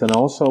increase. And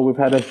also we've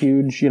had a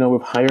huge,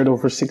 we've hired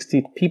over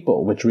 60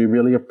 people, which we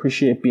really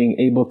appreciate being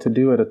able to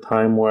do at a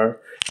time where,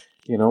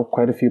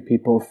 quite a few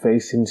people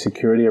face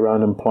insecurity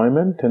around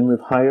employment. And we've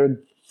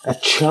hired a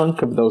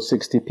chunk of those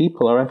 60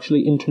 people are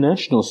actually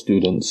international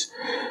students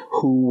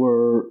who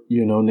were,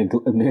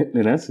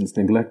 in essence,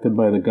 neglected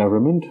by the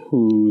government,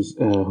 whose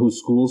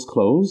schools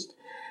closed.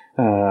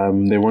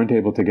 They weren't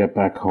able to get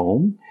back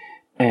home,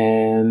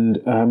 and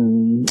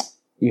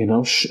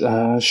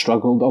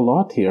struggled a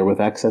lot here with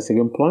accessing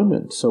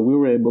employment. So we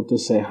were able to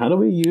say, how do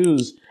we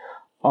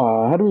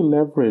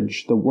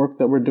leverage the work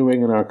that we're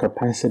doing and our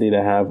capacity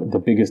to have the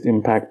biggest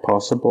impact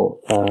possible?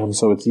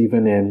 So it's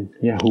even in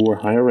who we're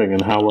hiring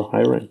and how we're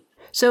hiring.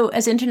 So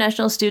as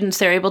international students,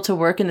 they're able to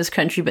work in this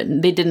country, but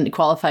they didn't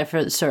qualify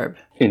for the CERB.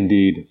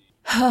 Indeed.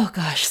 Oh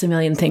gosh, the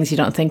million things you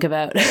don't think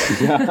about.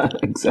 Yeah,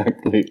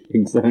 exactly.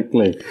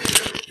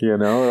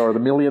 Or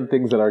the million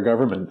things that our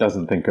government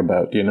doesn't think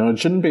about. It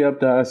shouldn't be up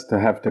to us to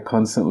have to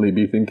constantly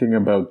be thinking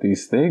about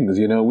these things.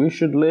 We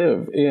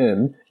live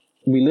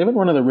in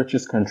one of the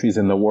richest countries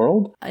in the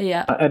world.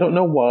 Yeah. I don't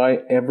know why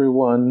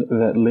everyone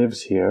that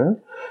lives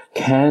here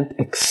can't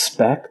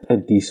expect a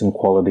decent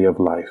quality of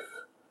life.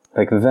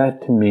 Like,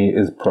 that to me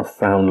is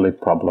profoundly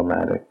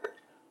problematic.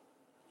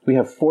 We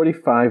have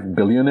 45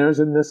 billionaires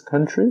in this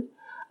country.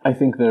 I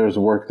think there's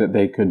work that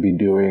they could be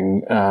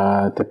doing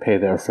to pay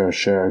their fair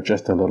share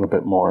just a little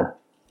bit more.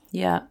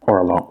 Yeah. Or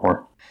a lot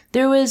more.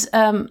 There was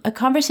a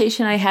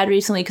conversation I had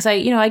recently because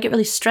I get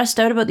really stressed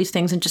out about these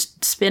things and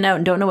just spin out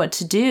and don't know what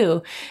to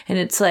do. And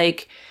it's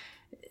like,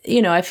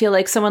 I feel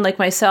like someone like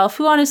myself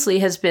who honestly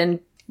has been,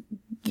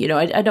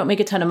 I don't make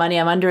a ton of money.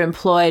 I'm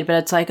underemployed, but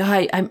it's like,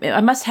 I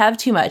must have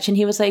too much. And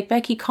he was like,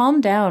 Becky, calm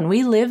down.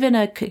 We live in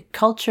a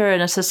culture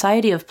and a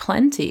society of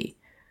plenty.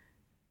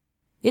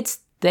 It's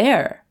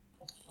there.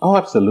 Oh,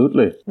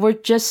 absolutely. We're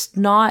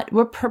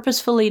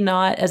purposefully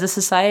not, as a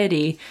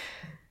society,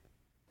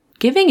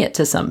 giving it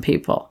to some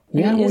people.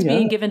 It is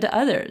being given to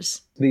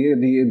others.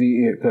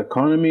 The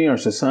economy, our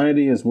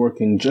society is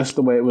working just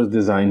the way it was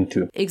designed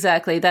to.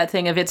 Exactly. That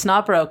thing of it's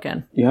not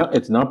broken. Yeah,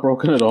 it's not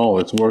broken at all.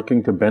 It's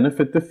working to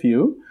benefit the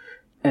few,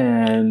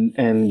 and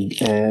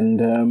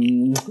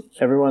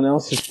everyone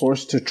else is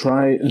forced to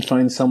try and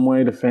find some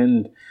way to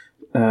fend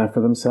for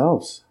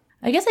themselves.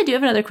 I guess I do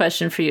have another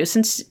question for you.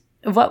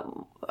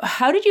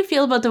 How did you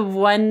feel about the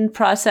one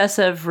process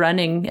of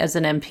running as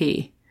an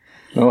MP?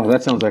 Oh,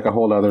 that sounds like a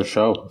whole other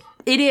show.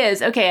 It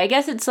is. Okay, I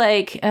guess it's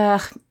like...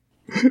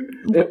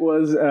 It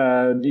was,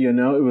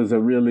 it was a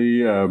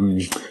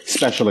really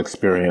special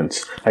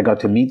experience. I got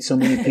to meet so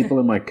many people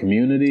in my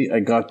community. I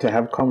got to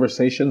have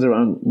conversations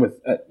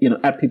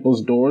at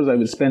people's doors. I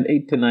would spend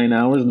 8 to 9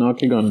 hours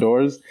knocking on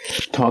doors,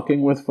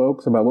 talking with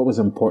folks about what was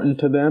important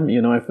to them.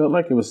 I felt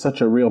like it was such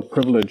a real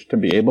privilege to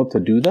be able to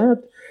do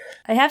that.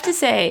 I have to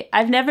say,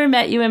 I've never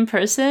met you in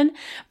person,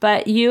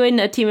 but you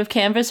and a team of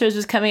canvassers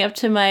was coming up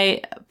to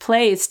my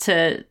place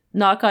to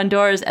knock on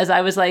doors as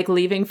I was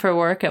leaving for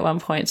work at one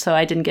point, so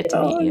I didn't get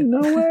to meet you.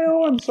 No way.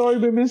 Oh, I'm sorry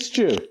we missed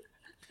you.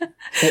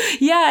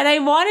 Yeah, and I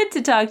wanted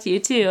to talk to you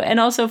too. And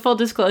also, full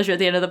disclosure, at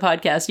the end of the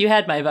podcast, you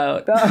had my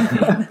vote.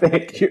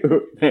 Thank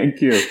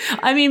you.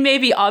 I mean,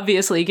 maybe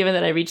obviously, given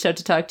that I reached out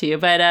to talk to you,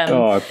 but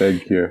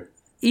thank you.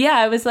 Yeah,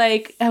 I was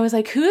like,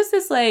 who is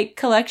this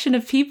collection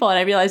of people? And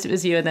I realized it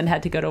was you, and then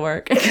had to go to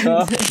work.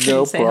 No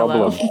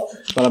problem.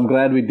 But I'm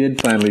glad we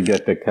did finally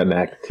get to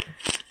connect.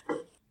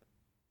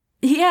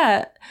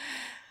 Yeah.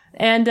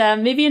 And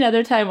maybe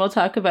another time we'll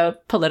talk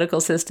about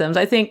political systems.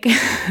 I think.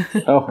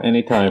 Oh,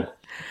 anytime.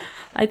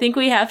 I think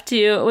we have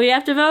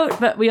to vote,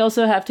 but we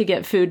also have to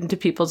get food into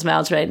people's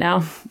mouths right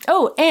now.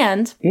 Oh,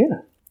 and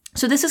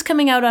so this is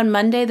coming out on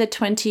Monday, the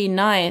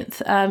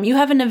 29th. You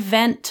have an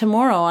event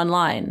tomorrow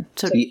online.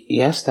 So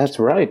yes, that's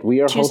right. We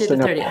are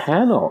hosting a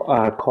panel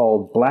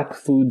called Black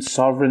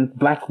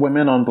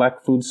Women on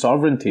Black Food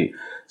Sovereignty.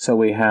 So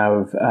we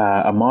have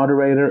a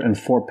moderator and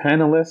 4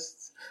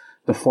 panelists.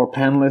 The 4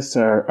 panelists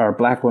are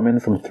Black women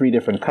from 3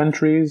 different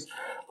countries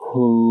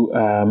who,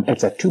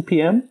 it's at 2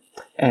 p.m.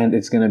 and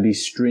it's going to be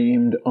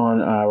streamed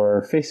on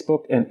our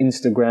Facebook and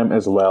Instagram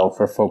as well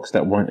for folks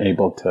that weren't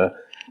able to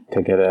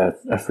get a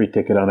free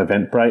ticket on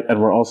Eventbrite.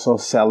 And we're also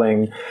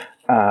selling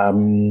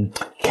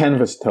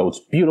canvas totes,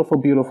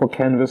 beautiful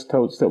canvas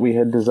totes that we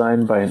had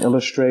designed by an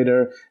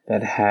illustrator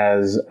that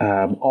has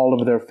all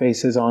of their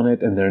faces on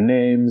it and their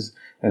names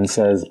and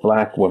says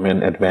Black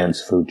Women Advance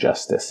Food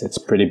Justice. It's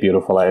pretty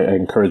beautiful. I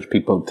encourage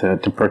people to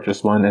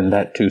purchase one, and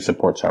that too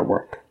supports our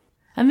work.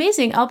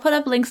 Amazing. I'll put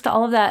up links to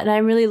all of that, and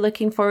I'm really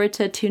looking forward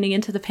to tuning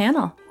into the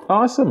panel.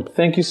 Awesome.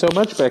 Thank you so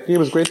much, Becky. It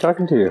was great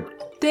talking to you.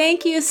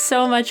 Thank you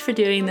so much for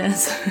doing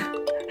this.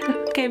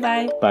 Okay,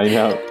 bye. Bye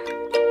now.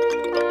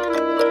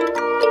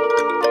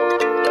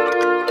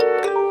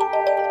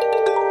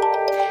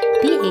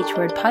 The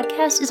H-Word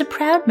podcast is a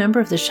proud member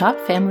of the Shop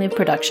family of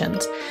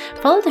productions.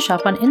 Follow the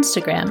Shop on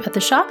Instagram at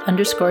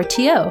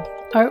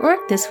 @theshop_TO.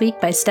 Artwork this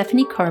week by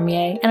Stephanie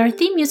Cormier, and our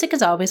theme music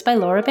is always by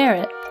Laura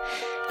Barrett.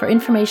 For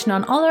information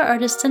on all our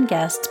artists and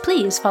guests,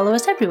 please follow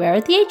us everywhere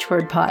at the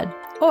H-Word Pod,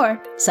 or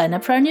sign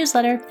up for our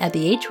newsletter at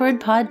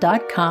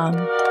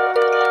thehwordpod.com.